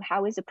helping you?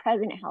 How is the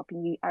president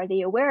helping you? Are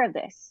they aware of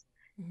this?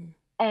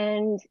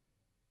 And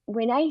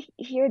when I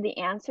hear the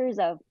answers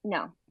of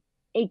no,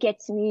 it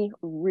gets me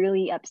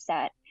really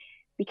upset,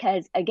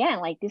 because again,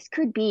 like this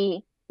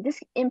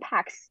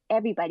impacts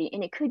everybody,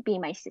 and it could be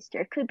my sister,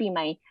 it could be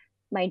my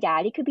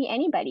dad, it could be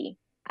anybody.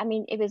 I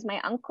mean, it was my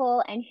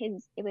uncle and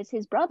it was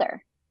his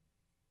brother.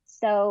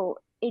 So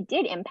it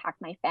did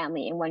impact my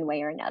family in one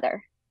way or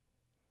another.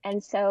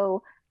 And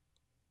so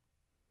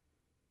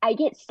I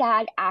get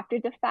sad after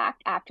the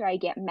fact, after I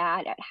get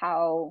mad at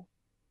how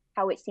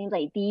it seems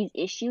like these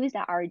issues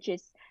that are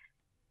just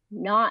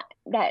not,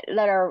 that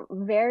are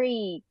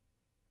very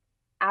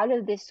out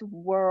of this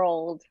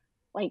world,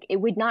 like it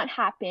would not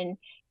happen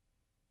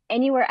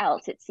anywhere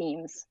else, it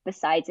seems,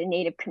 besides a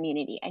Native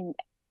community and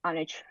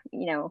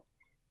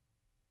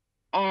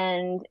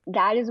and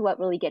that is what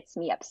really gets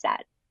me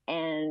upset.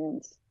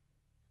 And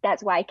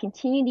that's why I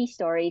continue these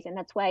stories, and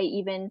that's why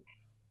even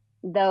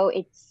though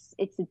it's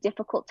a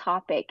difficult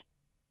topic,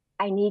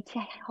 I need to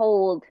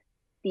hold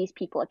these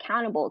people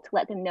accountable to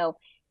let them know,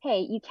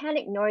 hey, you can't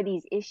ignore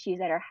these issues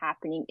that are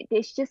happening.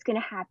 It's just going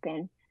to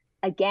happen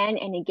again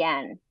and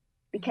again.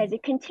 because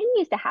it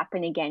continues to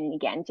happen again and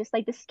again, just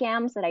like the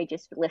scams that I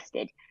just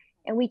listed.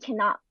 And we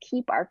cannot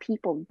keep our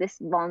people this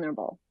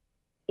vulnerable.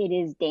 It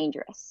is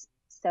dangerous.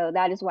 So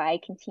that is why I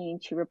continue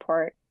to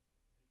report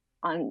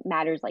on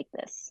matters like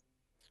this.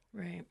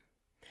 Right.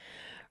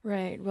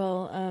 Right.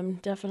 Well,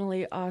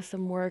 definitely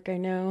awesome work. I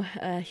know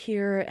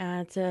here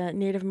at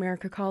Native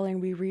America Calling,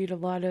 we read a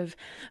lot of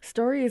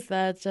stories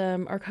that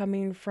are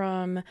coming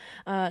from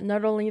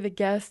not only the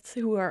guests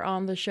who are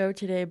on the show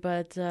today,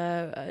 but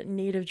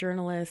Native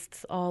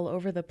journalists all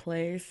over the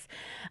place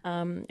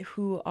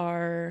who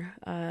are,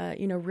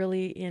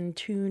 really in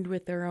tune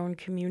with their own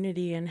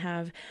community and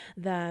have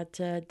that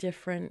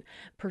different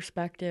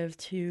perspective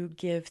to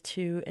give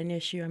to an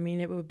issue. I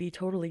mean, it would be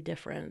totally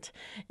different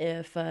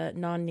if a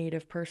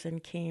non-Native person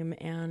came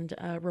and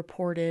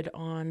reported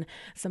on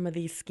some of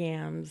these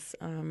scams.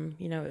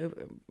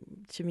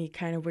 To me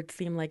kind of would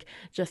seem like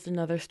just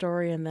another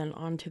story and then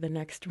on to the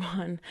next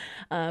one.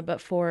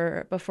 But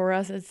for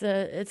us,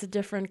 it's a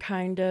different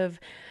kind of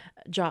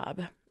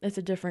job. It's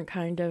a different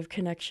kind of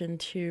connection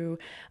to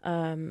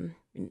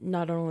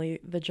not only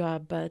the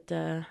job, but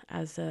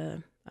as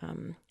a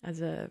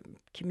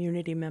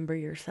community member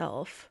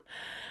yourself.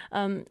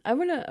 I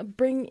want to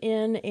bring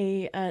in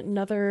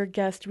another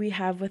guest we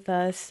have with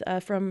us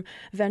from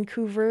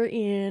Vancouver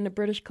in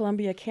British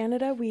Columbia,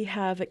 Canada. We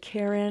have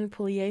Karen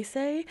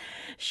Pugliese.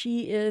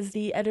 She is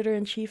the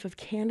editor-in-chief of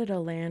Canada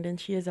Land,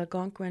 and she is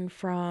Algonquin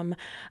from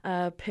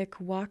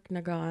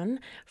Pikwakanagan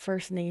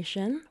First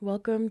Nation.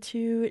 Welcome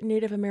to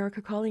Native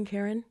America Calling,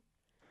 Karen.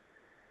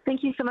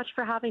 Thank you so much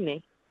for having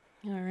me.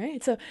 All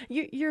right. So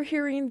you're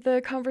hearing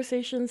the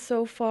conversation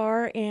so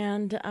far,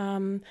 and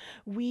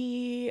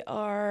we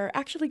are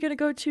actually going to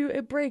go to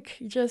a break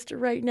just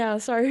right now.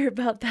 Sorry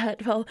about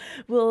that. Well,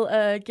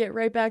 we'll get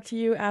right back to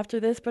you after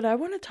this, but I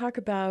want to talk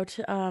about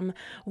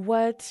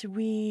what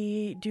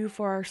we do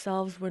for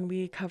ourselves when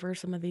we cover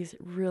some of these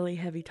really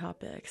heavy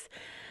topics.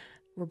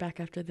 We're back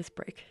after this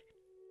break.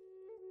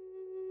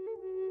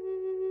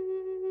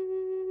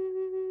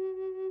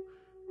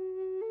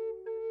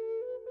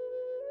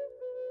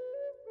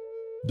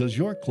 Does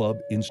your club,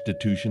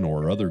 institution,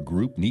 or other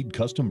group need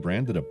custom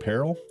branded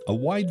apparel? A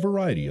wide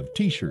variety of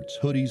t-shirts,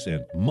 hoodies,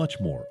 and much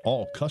more,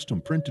 all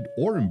custom printed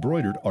or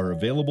embroidered, are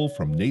available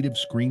from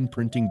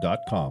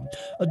nativescreenprinting.com,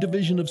 a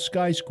division of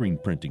Sky Screen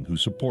Printing who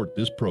support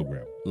this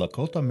program.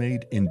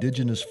 Lakota-made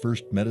indigenous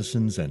first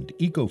medicines and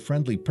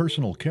eco-friendly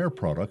personal care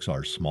products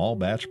are small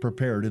batch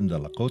prepared in the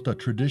Lakota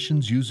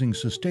traditions using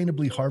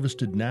sustainably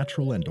harvested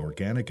natural and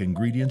organic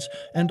ingredients,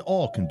 and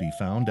all can be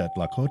found at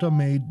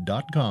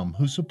lakotamade.com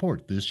who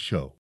support this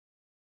show.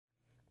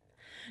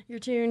 You're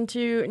tuned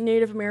to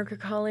Native America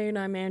Calling.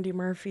 I'm Andy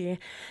Murphy,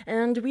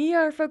 and we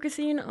are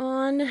focusing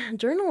on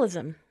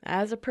journalism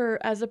as a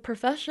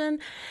profession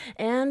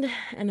and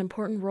an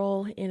important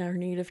role in our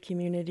Native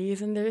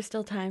communities, and there's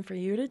still time for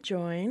you to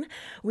join.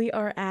 We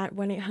are at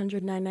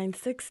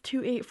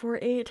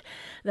 1-800-996-2848.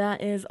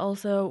 That is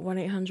also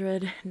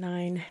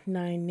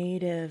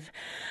 1-800-99-NATIVE.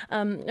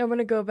 I want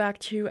to go back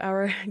to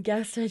our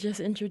guest I just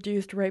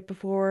introduced right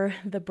before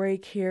the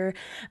break here,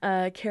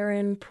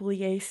 Karen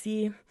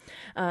Pugliese,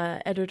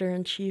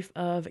 editor-in-chief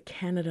of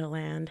Canada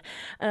Land.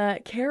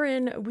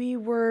 Karen, we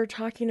were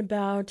talking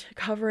about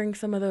covering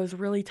some of those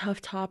really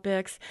tough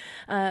topics.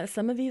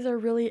 Some of these are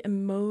really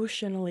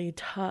emotionally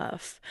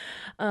tough.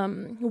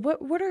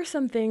 What are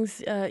some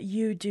things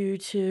you do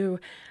to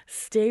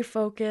stay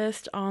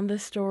focused on the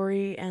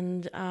story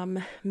and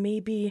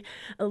maybe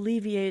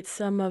alleviate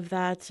some of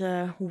that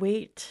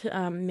weight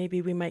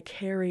maybe we might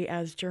carry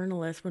as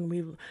journalists when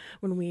we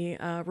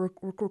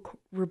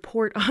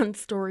report on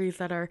stories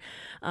that are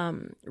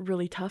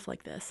really tough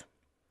like this?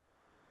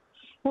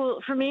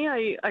 Well, for me,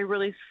 I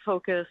really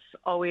focus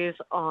always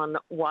on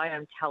why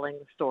I'm telling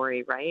the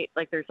story, right?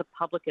 Like there's a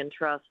public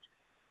interest.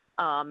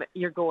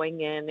 You're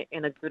going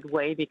in a good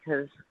way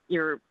because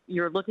you're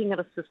looking at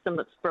a system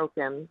that's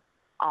broken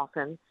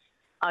often.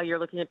 You're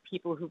looking at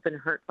people who've been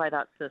hurt by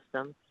that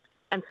system.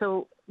 And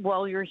so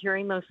while you're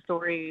hearing those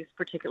stories,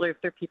 particularly if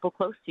they're people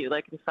close to you,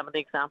 like in some of the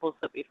examples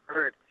that we've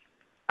heard,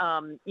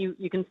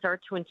 you can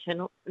start to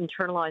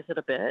internalize it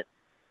a bit.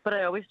 But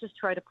I always just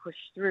try to push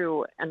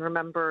through and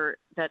remember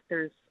that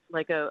there's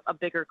like a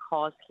bigger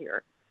cause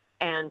here.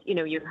 And,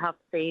 you have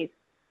faith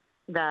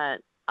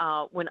that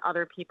when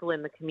other people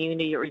in the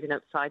community or even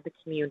outside the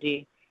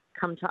community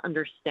come to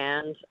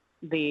understand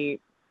the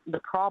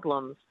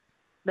problems,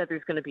 that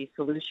there's going to be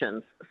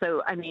solutions.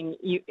 So, I mean,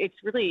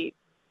 it's really,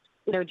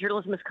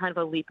 journalism is kind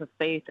of a leap of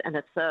faith, and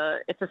it's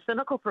a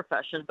cynical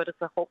profession, but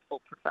it's a hopeful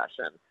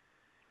profession.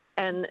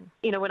 And,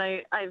 when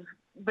I've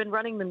been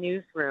running the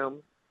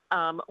newsroom,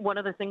 one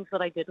of the things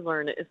that I did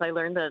learn is I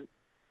learned that,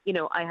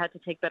 I had to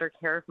take better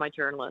care of my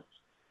journalists.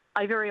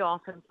 I very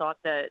often thought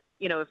that,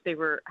 if they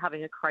were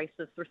having a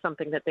crisis or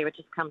something, that they would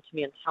just come to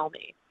me and tell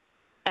me.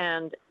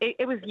 And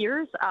it was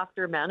years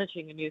after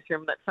managing a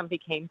newsroom that somebody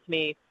came to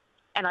me,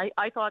 and I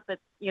thought that,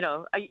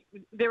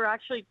 they were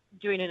actually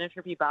doing an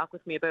interview back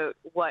with me about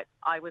what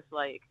I was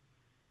like,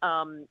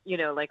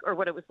 or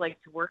what it was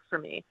like to work for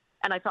me.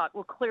 And I thought,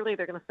 well, clearly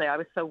they're going to say I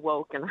was so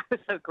woke and I was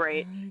so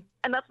great.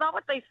 And that's not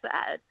what they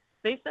said.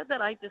 They said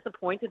that I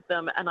disappointed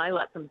them and I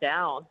let them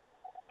down.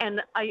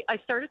 And I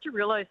started to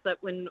realize that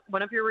when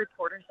one of your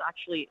reporters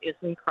actually is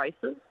in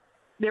crisis,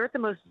 they're at the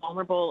most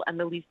vulnerable and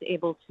the least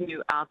able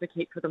to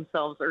advocate for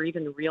themselves or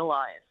even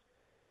realize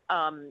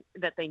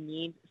that they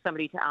need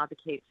somebody to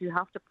advocate. So you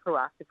have to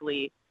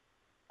proactively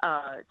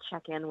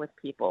check in with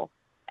people.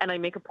 And I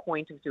make a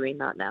point of doing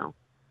that now.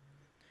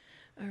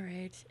 All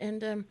right.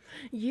 And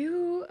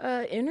you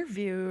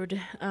interviewed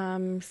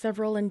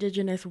several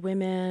Indigenous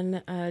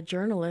women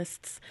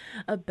journalists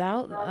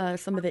about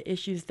some of the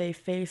issues they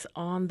face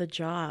on the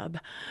job.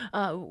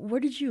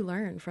 What did you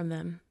learn from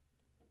them?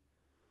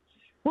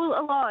 Well,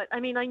 a lot. I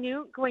mean, I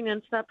knew going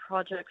into that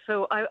project,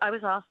 so I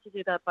was asked to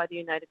do that by the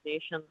United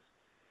Nations.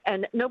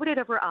 And nobody had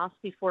ever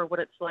asked before what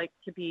it's like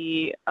to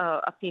be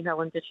a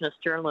female Indigenous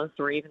journalist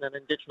or even an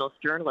Indigenous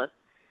journalist.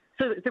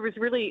 So there was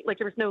really,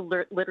 there was no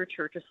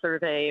literature to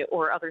survey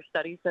or other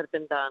studies that had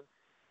been done.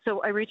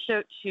 So I reached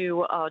out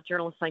to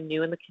journalists I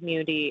knew in the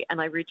community,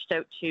 and I reached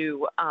out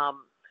to,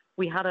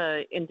 we had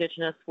an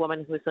Indigenous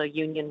woman who was a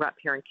union rep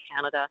here in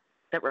Canada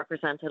that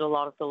represented a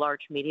lot of the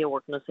large media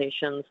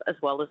organizations as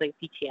well as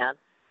APTN.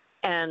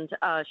 And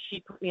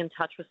she put me in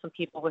touch with some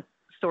people with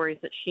stories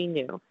that she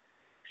knew.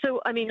 So,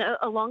 I mean,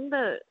 along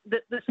the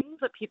things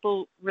that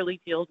people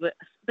really dealt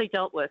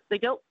with,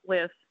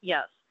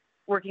 yes,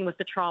 working with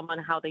the trauma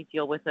and how they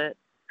deal with it,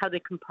 how they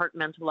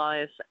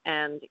compartmentalize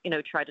and,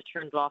 try to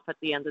turn it off at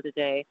the end of the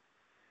day.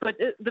 But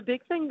the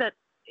big thing that,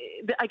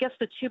 I guess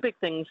the two big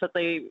things that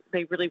they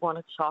really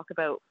wanted to talk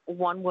about,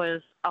 one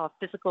was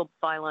physical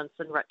violence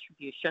and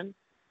retribution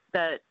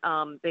that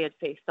they had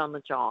faced on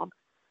the job.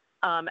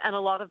 And a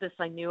lot of this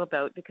I knew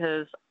about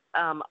because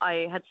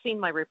I had seen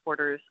my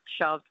reporters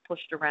shoved,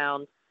 pushed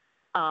around.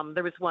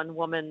 There was one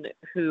woman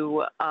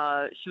who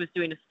she was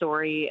doing a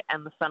story,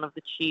 and the son of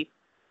the chief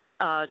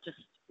just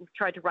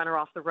tried to run her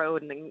off the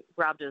road and then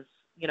grabbed his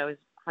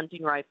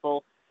hunting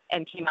rifle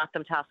and came at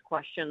them to ask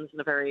questions in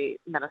a very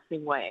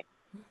menacing way.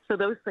 So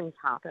those things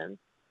happen.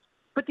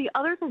 But the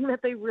other thing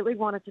that they really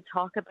wanted to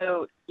talk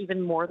about,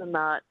 even more than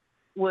that,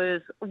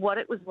 was what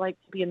it was like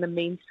to be in the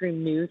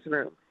mainstream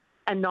newsroom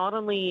and not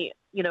only,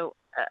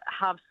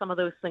 have some of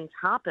those things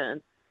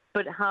happen,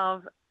 but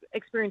have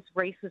experienced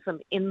racism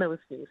in those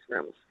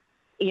newsrooms.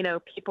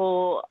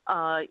 People,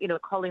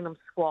 calling them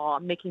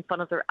squaw, making fun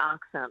of their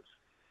accents,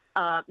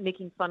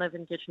 making fun of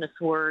Indigenous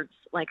words,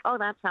 like, oh,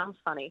 that sounds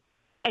funny.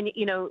 And,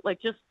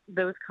 just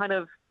those kind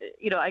of,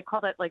 I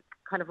call that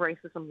kind of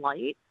racism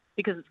light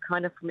because it's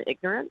kind of from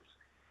ignorance.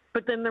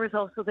 But then there was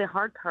also the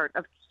hard part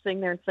of sitting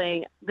there and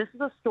saying, this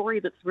is a story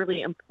that's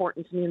really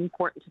important to me and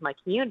important to my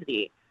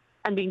community.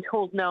 And being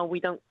told, no, we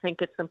don't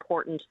think it's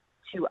important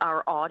to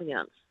our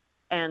audience.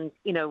 And,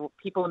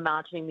 people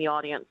imagining the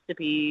audience to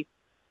be,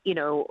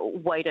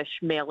 whitish,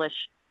 malish,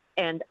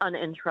 and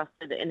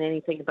uninterested in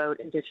anything about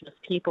Indigenous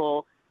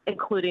people,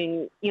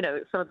 including,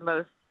 some of the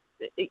most,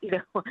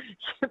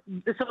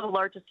 some of the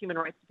largest human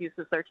rights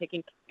abuses that are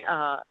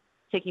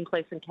taking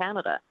place in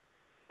Canada.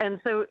 And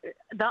so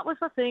that was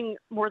the thing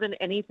more than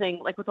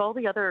anything, with all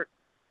the other,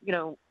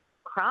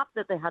 crap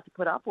that they had to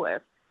put up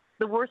with.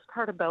 The worst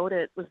part about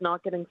it was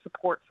not getting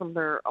support from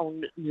their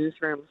own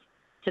newsrooms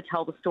to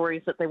tell the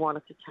stories that they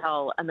wanted to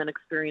tell and then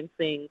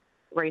experiencing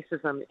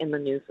racism in the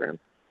newsroom.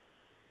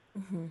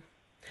 Mm-hmm.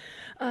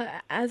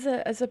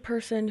 As a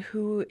person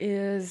who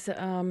is,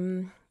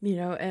 an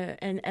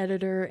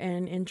editor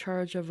and in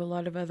charge of a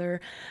lot of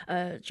other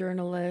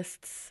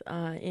journalists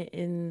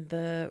in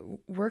the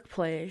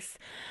workplace,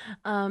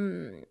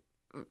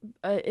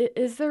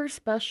 is there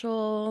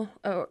special,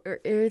 or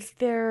is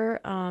there,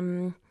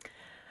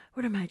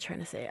 what am I trying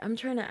to say? I'm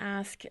trying to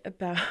ask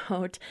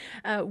about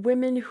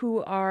women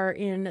who are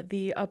in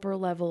the upper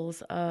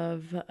levels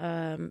of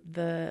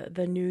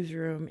the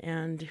newsroom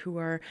and who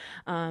are,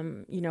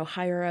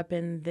 higher up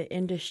in the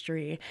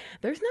industry.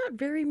 There's not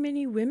very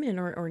many women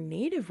or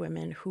Native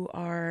women who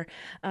are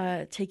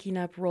taking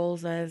up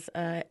roles as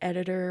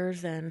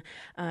editors and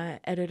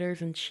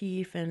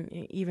editors-in-chief and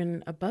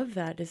even above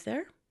that. Is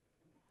there?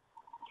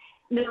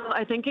 No,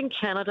 I think in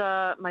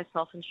Canada,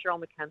 myself and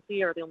Cheryl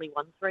McKenzie are the only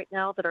ones right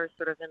now that are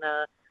sort of in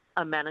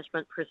a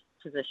management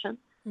position.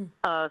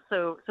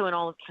 So in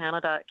all of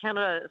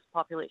Canada's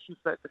population is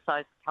about the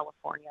size of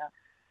California.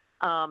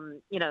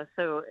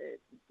 So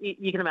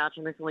you can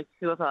imagine there's only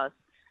two of us.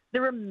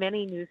 There were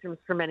many newsrooms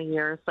for many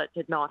years that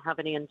did not have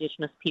any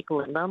Indigenous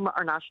people in them.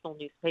 Our national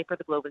newspaper,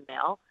 the Globe and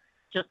Mail,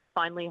 just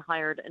finally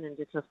hired an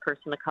Indigenous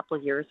person a couple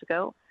of years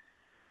ago.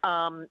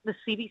 The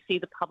CBC,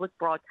 the public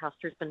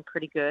broadcaster, has been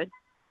pretty good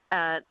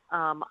at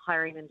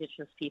hiring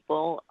Indigenous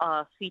people.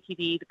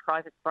 CTV, the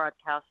private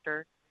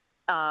broadcaster,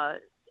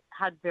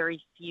 had very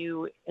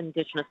few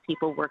Indigenous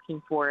people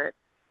working for it,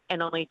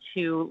 and only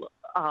two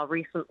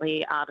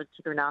recently added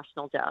to their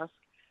national desk.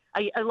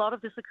 A lot of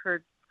this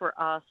occurred for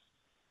us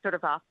sort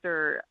of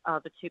after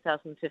the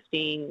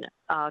 2015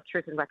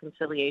 Truth and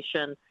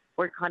Reconciliation,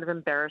 where it kind of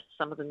embarrassed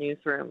some of the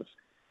newsrooms.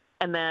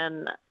 And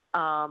then,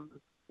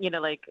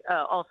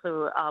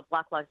 also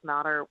Black Lives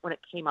Matter, when it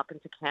came up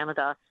into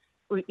Canada,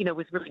 was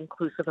really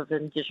inclusive of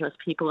Indigenous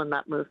people in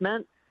that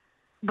movement.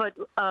 But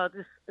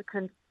the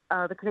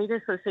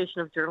Canadian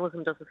Association of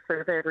Journalism does a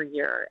survey every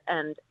year,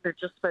 and they're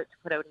just about to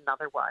put out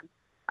another one.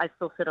 I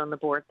still sit on the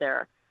board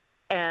there.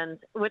 And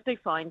what they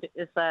find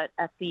is that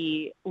at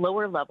the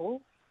lower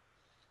levels,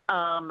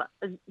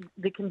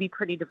 they can be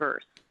pretty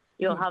diverse.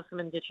 You'll have some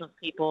Indigenous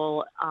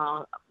people,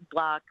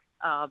 Black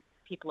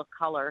people of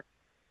color.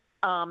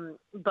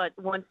 But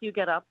once you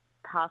get up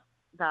past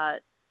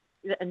that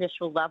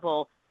initial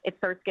level, it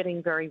starts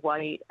getting very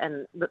white.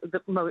 And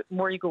the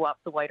more you go up,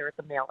 the whiter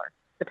the mailer.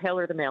 The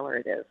paler the mailer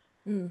it is.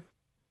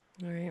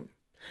 All right.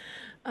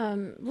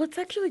 Let's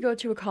actually go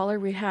to a caller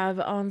we have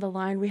on the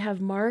line. We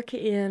have Mark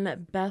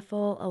in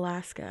Bethel,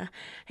 Alaska.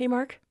 Hey,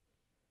 Mark.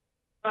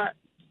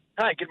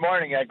 Hi, good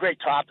morning. Great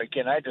topic,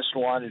 and I just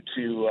wanted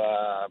to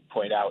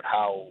point out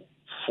how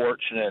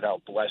fortunate,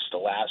 how blessed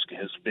Alaska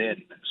has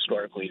been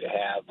historically to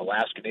have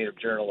Alaska Native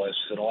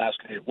journalists and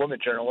Alaska Native women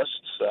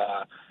journalists.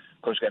 Of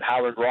course, we've got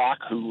Howard Rock,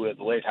 the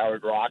late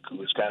Howard Rock, who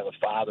was kind of the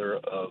father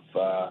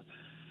of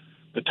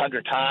the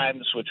Tundra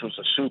Times, which was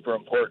a super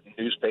important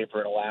newspaper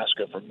in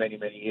Alaska for many,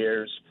 many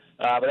years.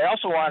 But I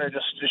also want to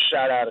just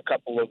shout out a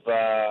couple of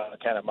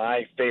kind of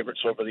my favorites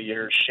over the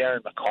years.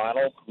 Sharon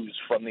McConnell, who's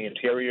from the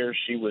interior.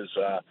 She was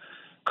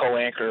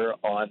co-anchor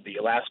on the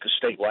Alaska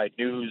Statewide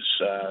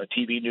News,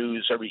 TV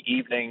news every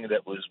evening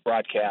that was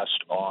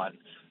broadcast on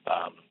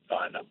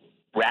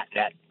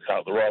RATNet,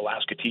 the Royal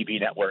Alaska TV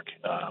network,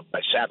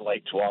 by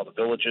satellite to all the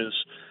villages.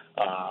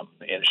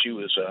 And she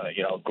was,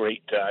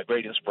 great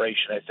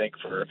inspiration, I think,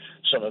 for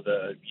some of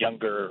the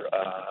younger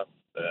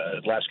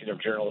Alaska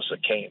Native journalists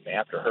that came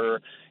after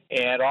her.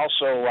 And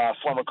also a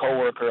former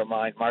co-worker of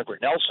mine,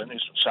 Margaret Nelson,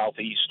 who's from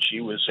Southeast. She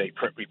was a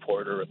print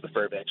reporter at the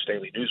Fairbanks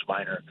Daily News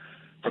Miner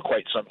for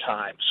quite some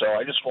time. So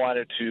I just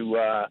wanted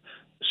to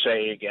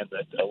say again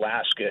that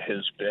Alaska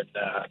has been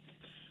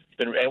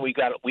and we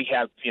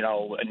have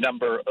a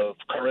number of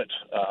current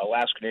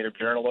Alaska Native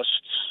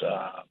journalists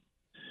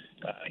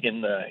in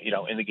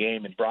the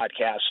game, in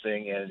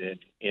broadcasting and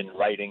in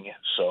writing.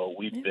 So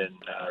we've been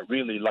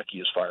really lucky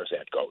as far as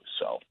that goes.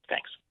 So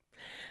thanks.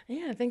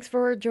 Yeah, thanks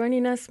for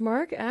joining us,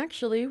 Mark.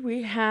 Actually,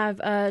 we have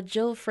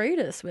Jill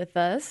Freitas with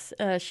us.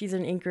 She's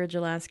in Anchorage,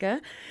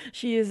 Alaska.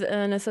 She is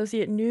an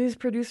associate news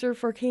producer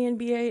for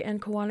KNBA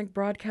and Kawanak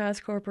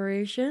Broadcast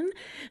Corporation.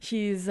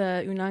 She's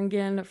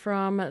Unangan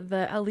from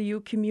the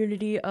Aliu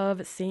community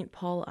of St.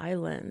 Paul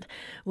Island.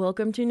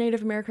 Welcome to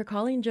Native America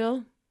Calling,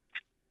 Jill.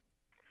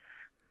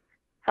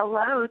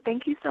 Hello.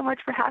 Thank you so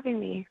much for having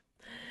me.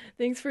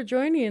 Thanks for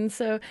joining.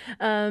 So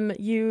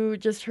you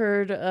just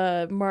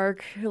heard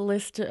Mark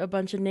list a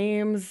bunch of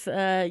names.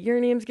 Your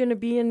name's going to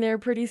be in there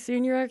pretty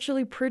soon. You're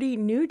actually pretty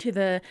new to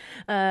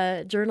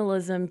the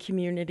journalism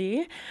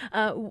community.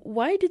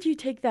 Why did you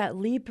take that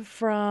leap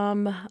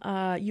from,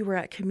 you were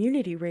at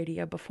community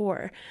radio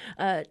before,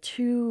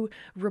 to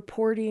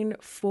reporting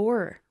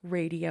for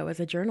radio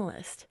as a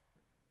journalist?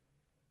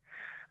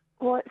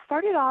 Well, it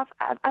started off,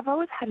 I've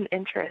always had an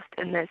interest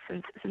in this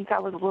since I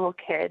was a little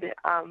kid.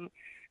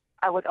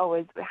 I would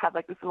always have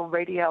like this little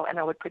radio, and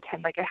I would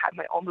pretend like I had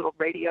my own little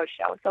radio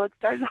show. So it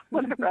started off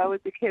whenever I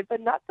was a kid,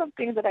 but not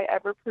something that I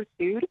ever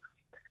pursued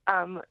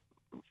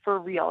for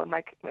real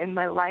in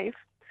my life.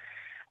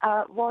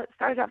 Well, it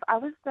started off, I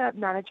was the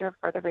manager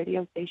for the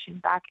radio station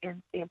back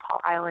in St.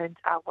 Paul Island,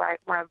 where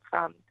I'm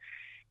from.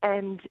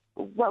 And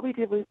what we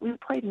did, we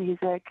played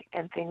music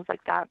and things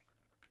like that.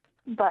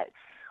 But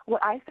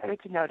what I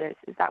started to notice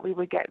is that we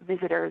would get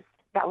visitors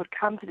that would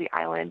come to the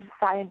island,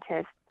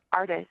 scientists,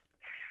 artists,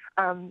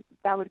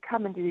 that would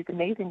come and do these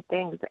amazing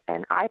things.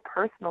 And I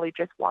personally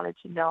just wanted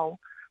to know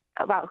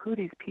about who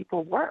these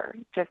people were,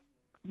 just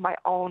my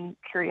own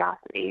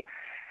curiosity.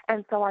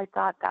 And so I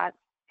thought that,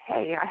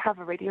 hey, I have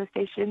a radio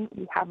station,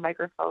 we have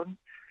microphones.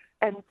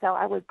 And so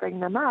I would bring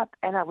them up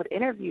and I would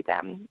interview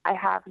them. I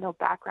have no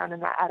background in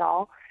that at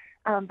all.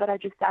 But I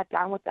just sat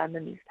down with them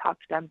and just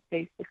talked to them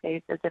face to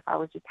face as if I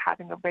was just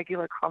having a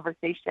regular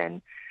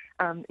conversation,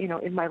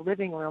 in my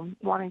living room,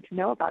 wanting to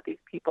know about these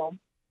people.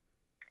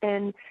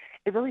 And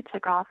it really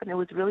took off, and it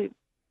was really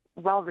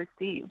well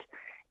received.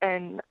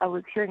 And I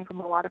was hearing from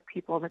a lot of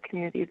people in the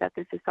community that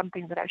this is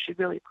something that I should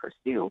really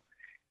pursue.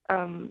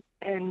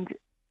 And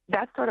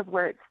that's sort of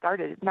where it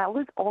started. And that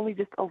was only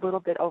just a little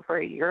bit over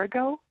a year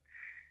ago.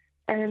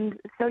 And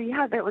so,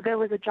 yeah, there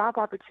was a job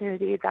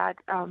opportunity that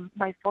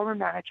my former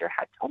manager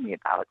had told me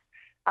about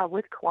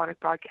with Kawanak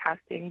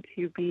Broadcasting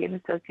to be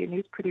an associate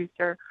news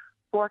producer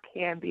for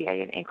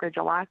KNBA in Anchorage,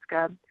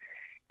 Alaska.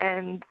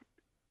 And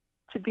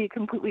to be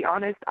completely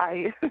honest,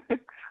 I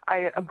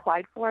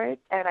applied for it,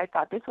 and I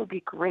thought this will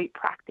be great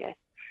practice.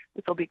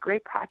 This will be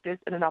great practice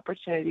and an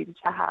opportunity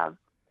to have,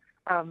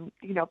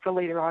 for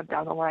later on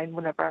down the line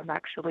whenever I'm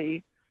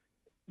actually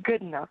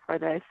good enough for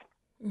this.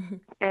 Mm-hmm.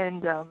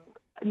 And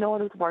no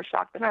one was more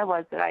shocked than I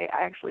was that I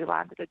actually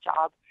landed a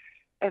job.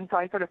 And so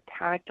I sort of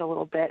panicked a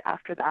little bit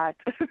after that.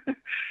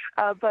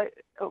 But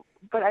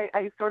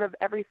I sort of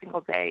every single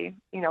day,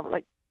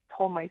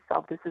 told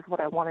myself this is what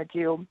I want to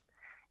do.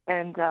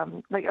 And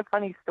like a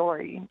funny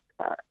story,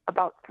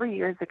 about 3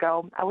 years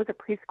ago, I was a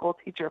preschool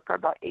teacher for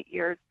about 8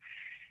 years.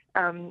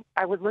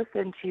 I would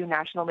listen to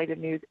National Native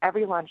News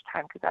every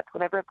lunchtime because that's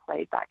whenever it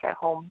played back at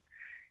home.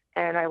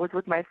 And I was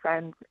with my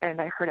friends,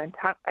 and I heard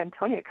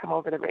Antonia come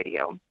over the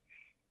radio.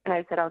 And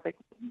I was like,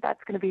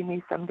 that's going to be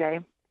me someday.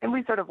 And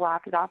we sort of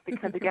laughed it off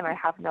because, again, I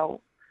have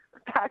no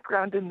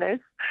background in this.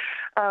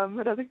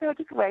 But I was like, no,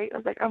 just wait. I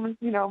was like, I'm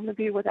going to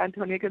be with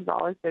Antonia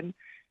Gonzalez.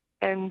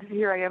 And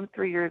here I am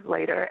 3 years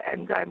later,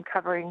 and I'm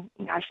covering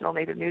National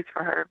Native News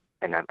for her,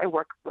 and I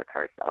work with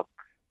her. So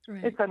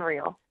Right. it's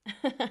unreal.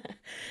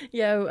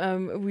 Yeah,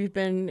 we've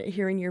been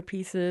hearing your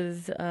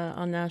pieces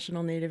on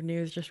National Native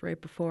News just right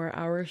before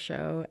our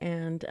show,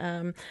 and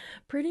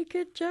pretty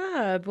good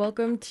job.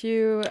 Welcome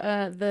to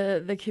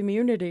the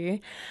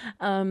community.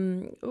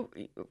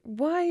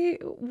 Why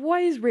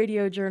is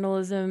radio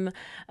journalism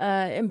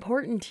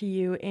important to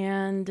you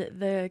and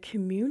the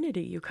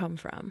community you come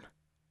from?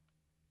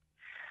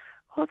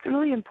 Well, it's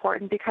really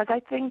important because I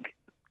think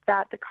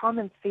that the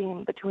common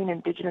theme between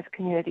Indigenous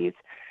communities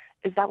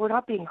is that we're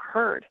not being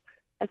heard,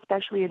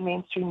 especially in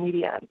mainstream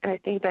media. And I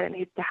think that it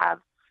needs to have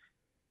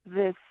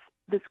this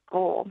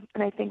goal.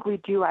 And I think we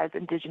do as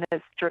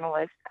Indigenous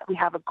journalists, we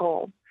have a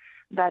goal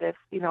that if,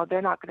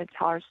 they're not going to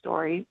tell our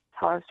story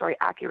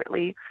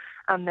accurately,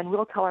 then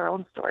we'll tell our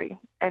own story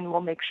and we'll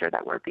make sure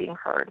that we're being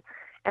heard.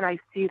 And I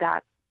see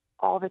that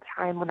all the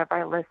time whenever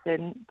I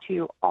listen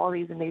to all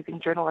these amazing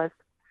journalists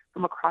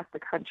from across the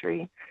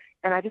country.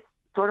 And I just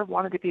sort of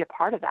wanted to be a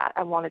part of that.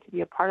 I wanted to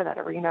be a part of that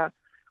arena.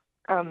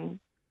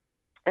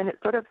 And it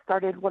sort of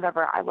started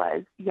whenever I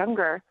was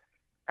younger,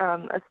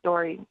 a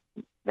story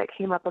that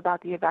came up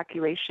about the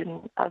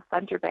evacuation of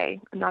Thunder Bay.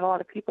 Not a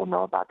lot of people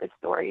know about this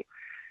story.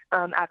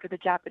 After the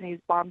Japanese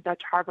bombed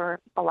Dutch Harbor,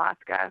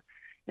 Alaska,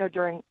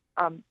 during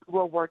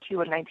World War II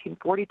in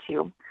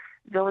 1942,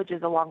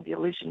 villages along the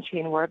Aleutian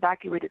chain were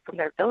evacuated from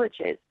their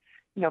villages,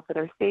 for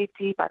their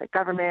safety by the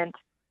government.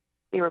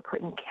 They were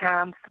put in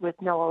camps with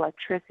no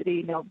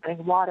electricity, no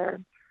running water.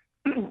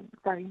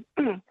 Sorry.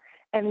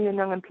 And the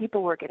young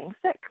people were getting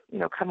sick,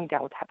 coming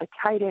down with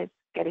hepatitis,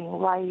 getting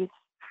lice.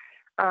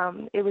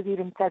 It was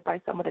even said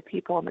by some of the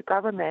people in the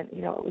government,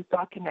 it was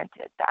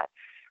documented that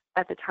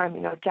at the time,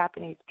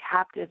 Japanese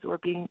captives were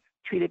being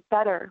treated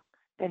better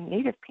than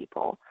Native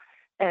people.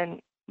 And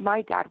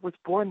my dad was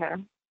born there.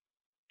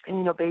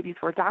 And, babies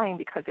were dying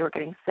because they were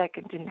getting sick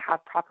and didn't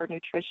have proper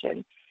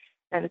nutrition.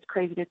 And it's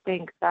crazy to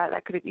think that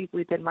that could have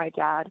easily been my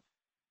dad.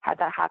 Had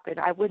that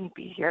happened, I wouldn't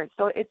be here.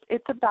 So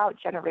it's about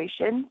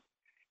generations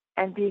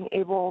and being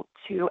able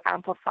to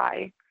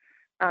amplify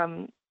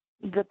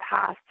the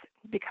past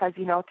because,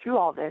 through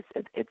all this,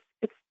 it's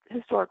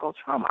historical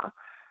trauma.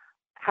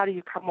 How do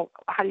you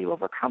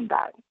overcome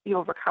that? You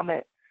overcome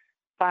it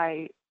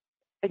by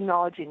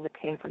acknowledging the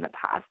pain from the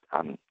past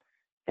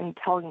and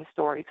telling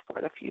stories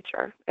for the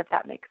future, if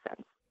that makes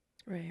sense.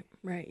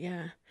 Right,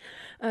 yeah.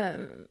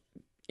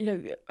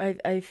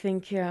 I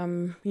think,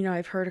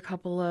 I've heard a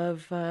couple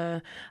of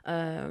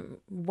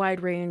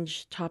wide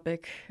range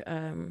topics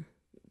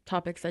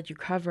that you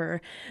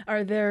cover.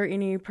 Are there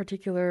any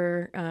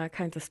particular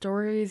kinds of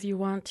stories you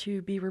want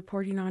to be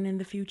reporting on in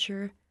the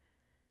future?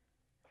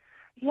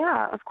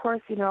 Yeah, of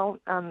course,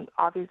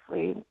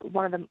 obviously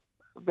one of the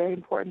very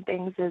important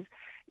things is,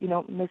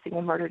 missing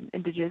and murdered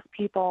Indigenous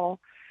people,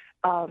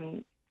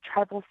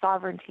 tribal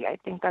sovereignty. I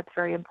think that's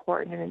very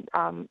important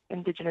in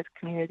Indigenous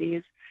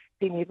communities,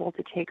 being able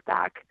to take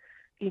back,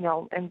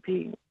 and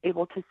being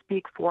able to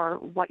speak for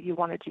what you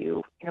want to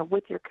do,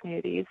 with your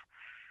communities.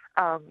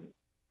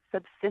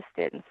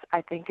 Subsistence,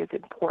 I think, is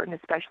important,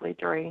 especially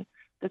during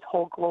this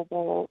whole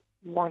global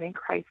warming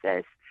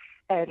crisis,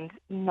 and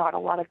not a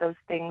lot of those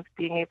things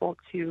being able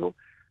to,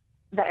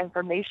 that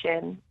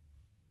information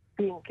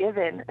being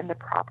given in the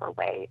proper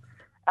way.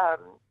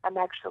 I'm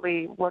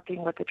actually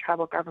working with the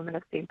tribal government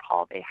of St.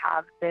 Paul. They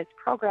have this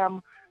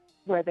program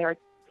where they're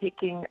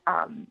taking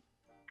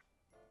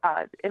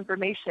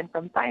information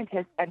from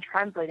scientists and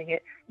translating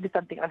it into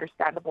something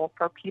understandable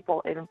for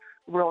people in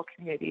rural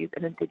communities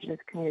and Indigenous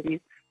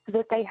communities so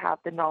that they have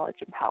the knowledge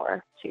and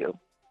power too.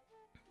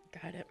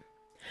 Got it.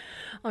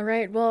 All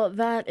right. Well,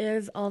 that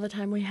is all the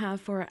time we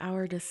have for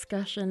our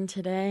discussion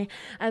today.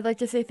 I'd like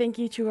to say thank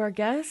you to our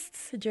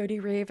guests, Jody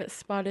Rave,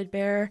 Spotted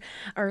Bear,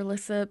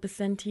 Arlissa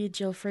Becenti,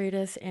 Jill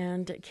Freitas,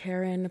 and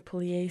Karen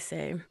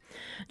Pugliese.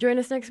 Join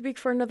us next week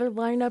for another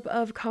lineup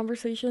of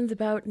conversations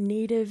about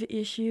Native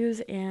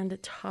issues and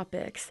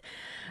topics.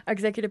 Our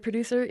executive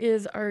producer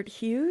is Art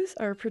Hughes.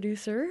 Our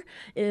producer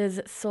is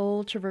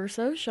Sol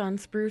Traverso. Sean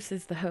Spruce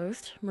is the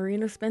host.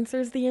 Marino Spencer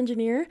is the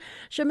engineer.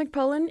 Sean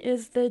McPullen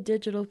is the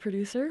digital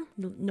producer.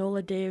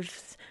 Nola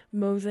Daves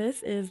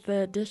Moses is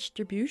the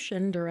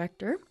distribution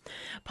director.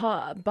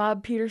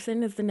 Bob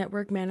Peterson is the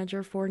network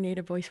manager for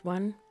Native Voice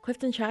One.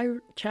 Clifton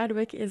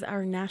Chadwick is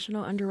our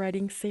national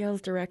underwriting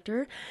sales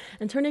director.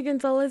 Antonia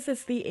Gonzalez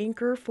is the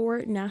anchor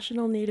for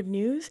National Native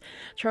News.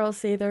 Charles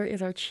Sather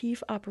is our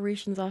chief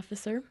operations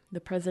officer.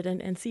 The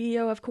president and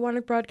CEO of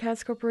Kawanak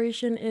Broadcast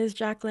Corporation is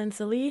Jacqueline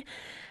Salee.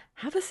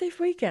 Have a safe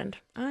weekend.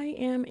 I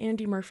am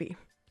Andy Murphy.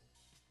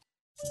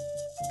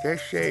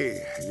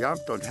 Keshe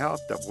yamton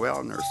health of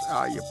wellness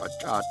ayu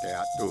pachate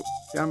atu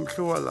yam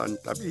sualan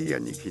tab iya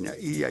ni kina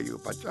iya yu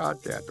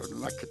pachate atu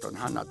nakiton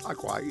hanat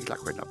aqua isla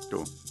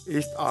kwenaptu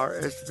East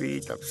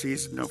RSV tab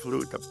seasonal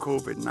flu tab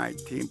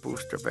COVID-19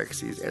 booster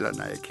vaccines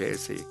elana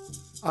kesi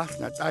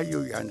ahna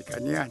tayu yan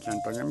kanya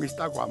nanton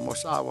mista aqua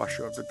mosawa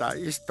sho ta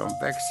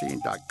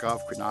istonvaccine.gov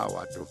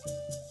kunawatu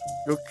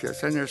Look,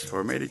 Centers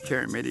for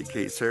Medicare and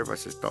Medicaid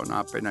Services don't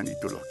happen and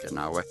itulok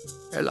nawe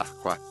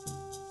elakwa.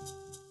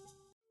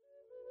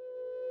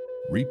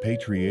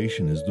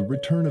 Repatriation is the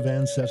return of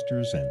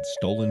ancestors and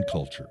stolen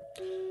culture.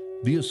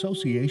 The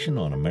Association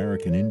on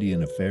American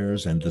Indian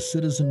Affairs and the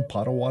Citizen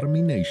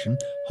Potawatomi Nation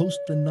host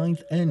the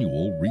 9th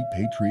Annual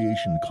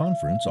Repatriation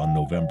Conference on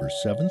November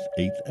 7th,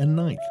 8th, and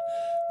 9th.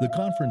 The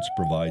conference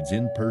provides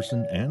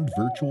in-person and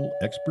virtual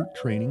expert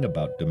training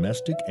about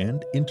domestic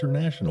and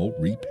international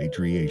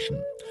repatriation.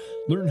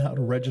 Learn how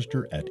to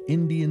register at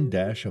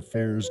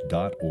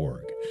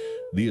indian-affairs.org.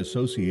 The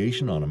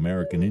Association on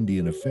American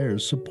Indian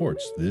Affairs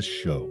supports this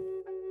show.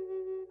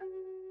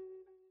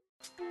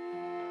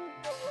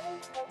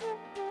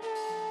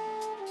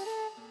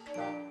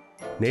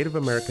 Native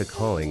America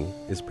Calling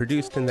is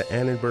produced in the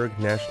Annenberg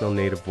National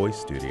Native Voice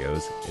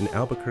Studios in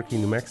Albuquerque,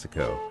 New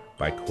Mexico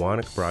by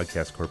Koahnic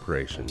Broadcast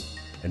Corporation,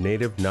 a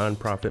Native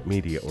nonprofit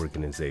media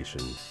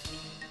organization.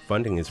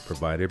 Funding is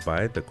provided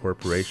by the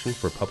Corporation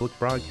for Public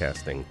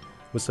Broadcasting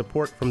with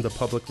support from the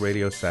Public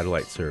Radio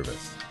Satellite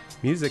Service.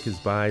 Music is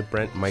by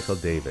Brent Michael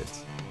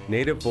Davids.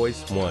 Native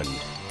Voice One,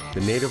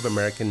 the Native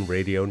American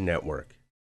Radio Network.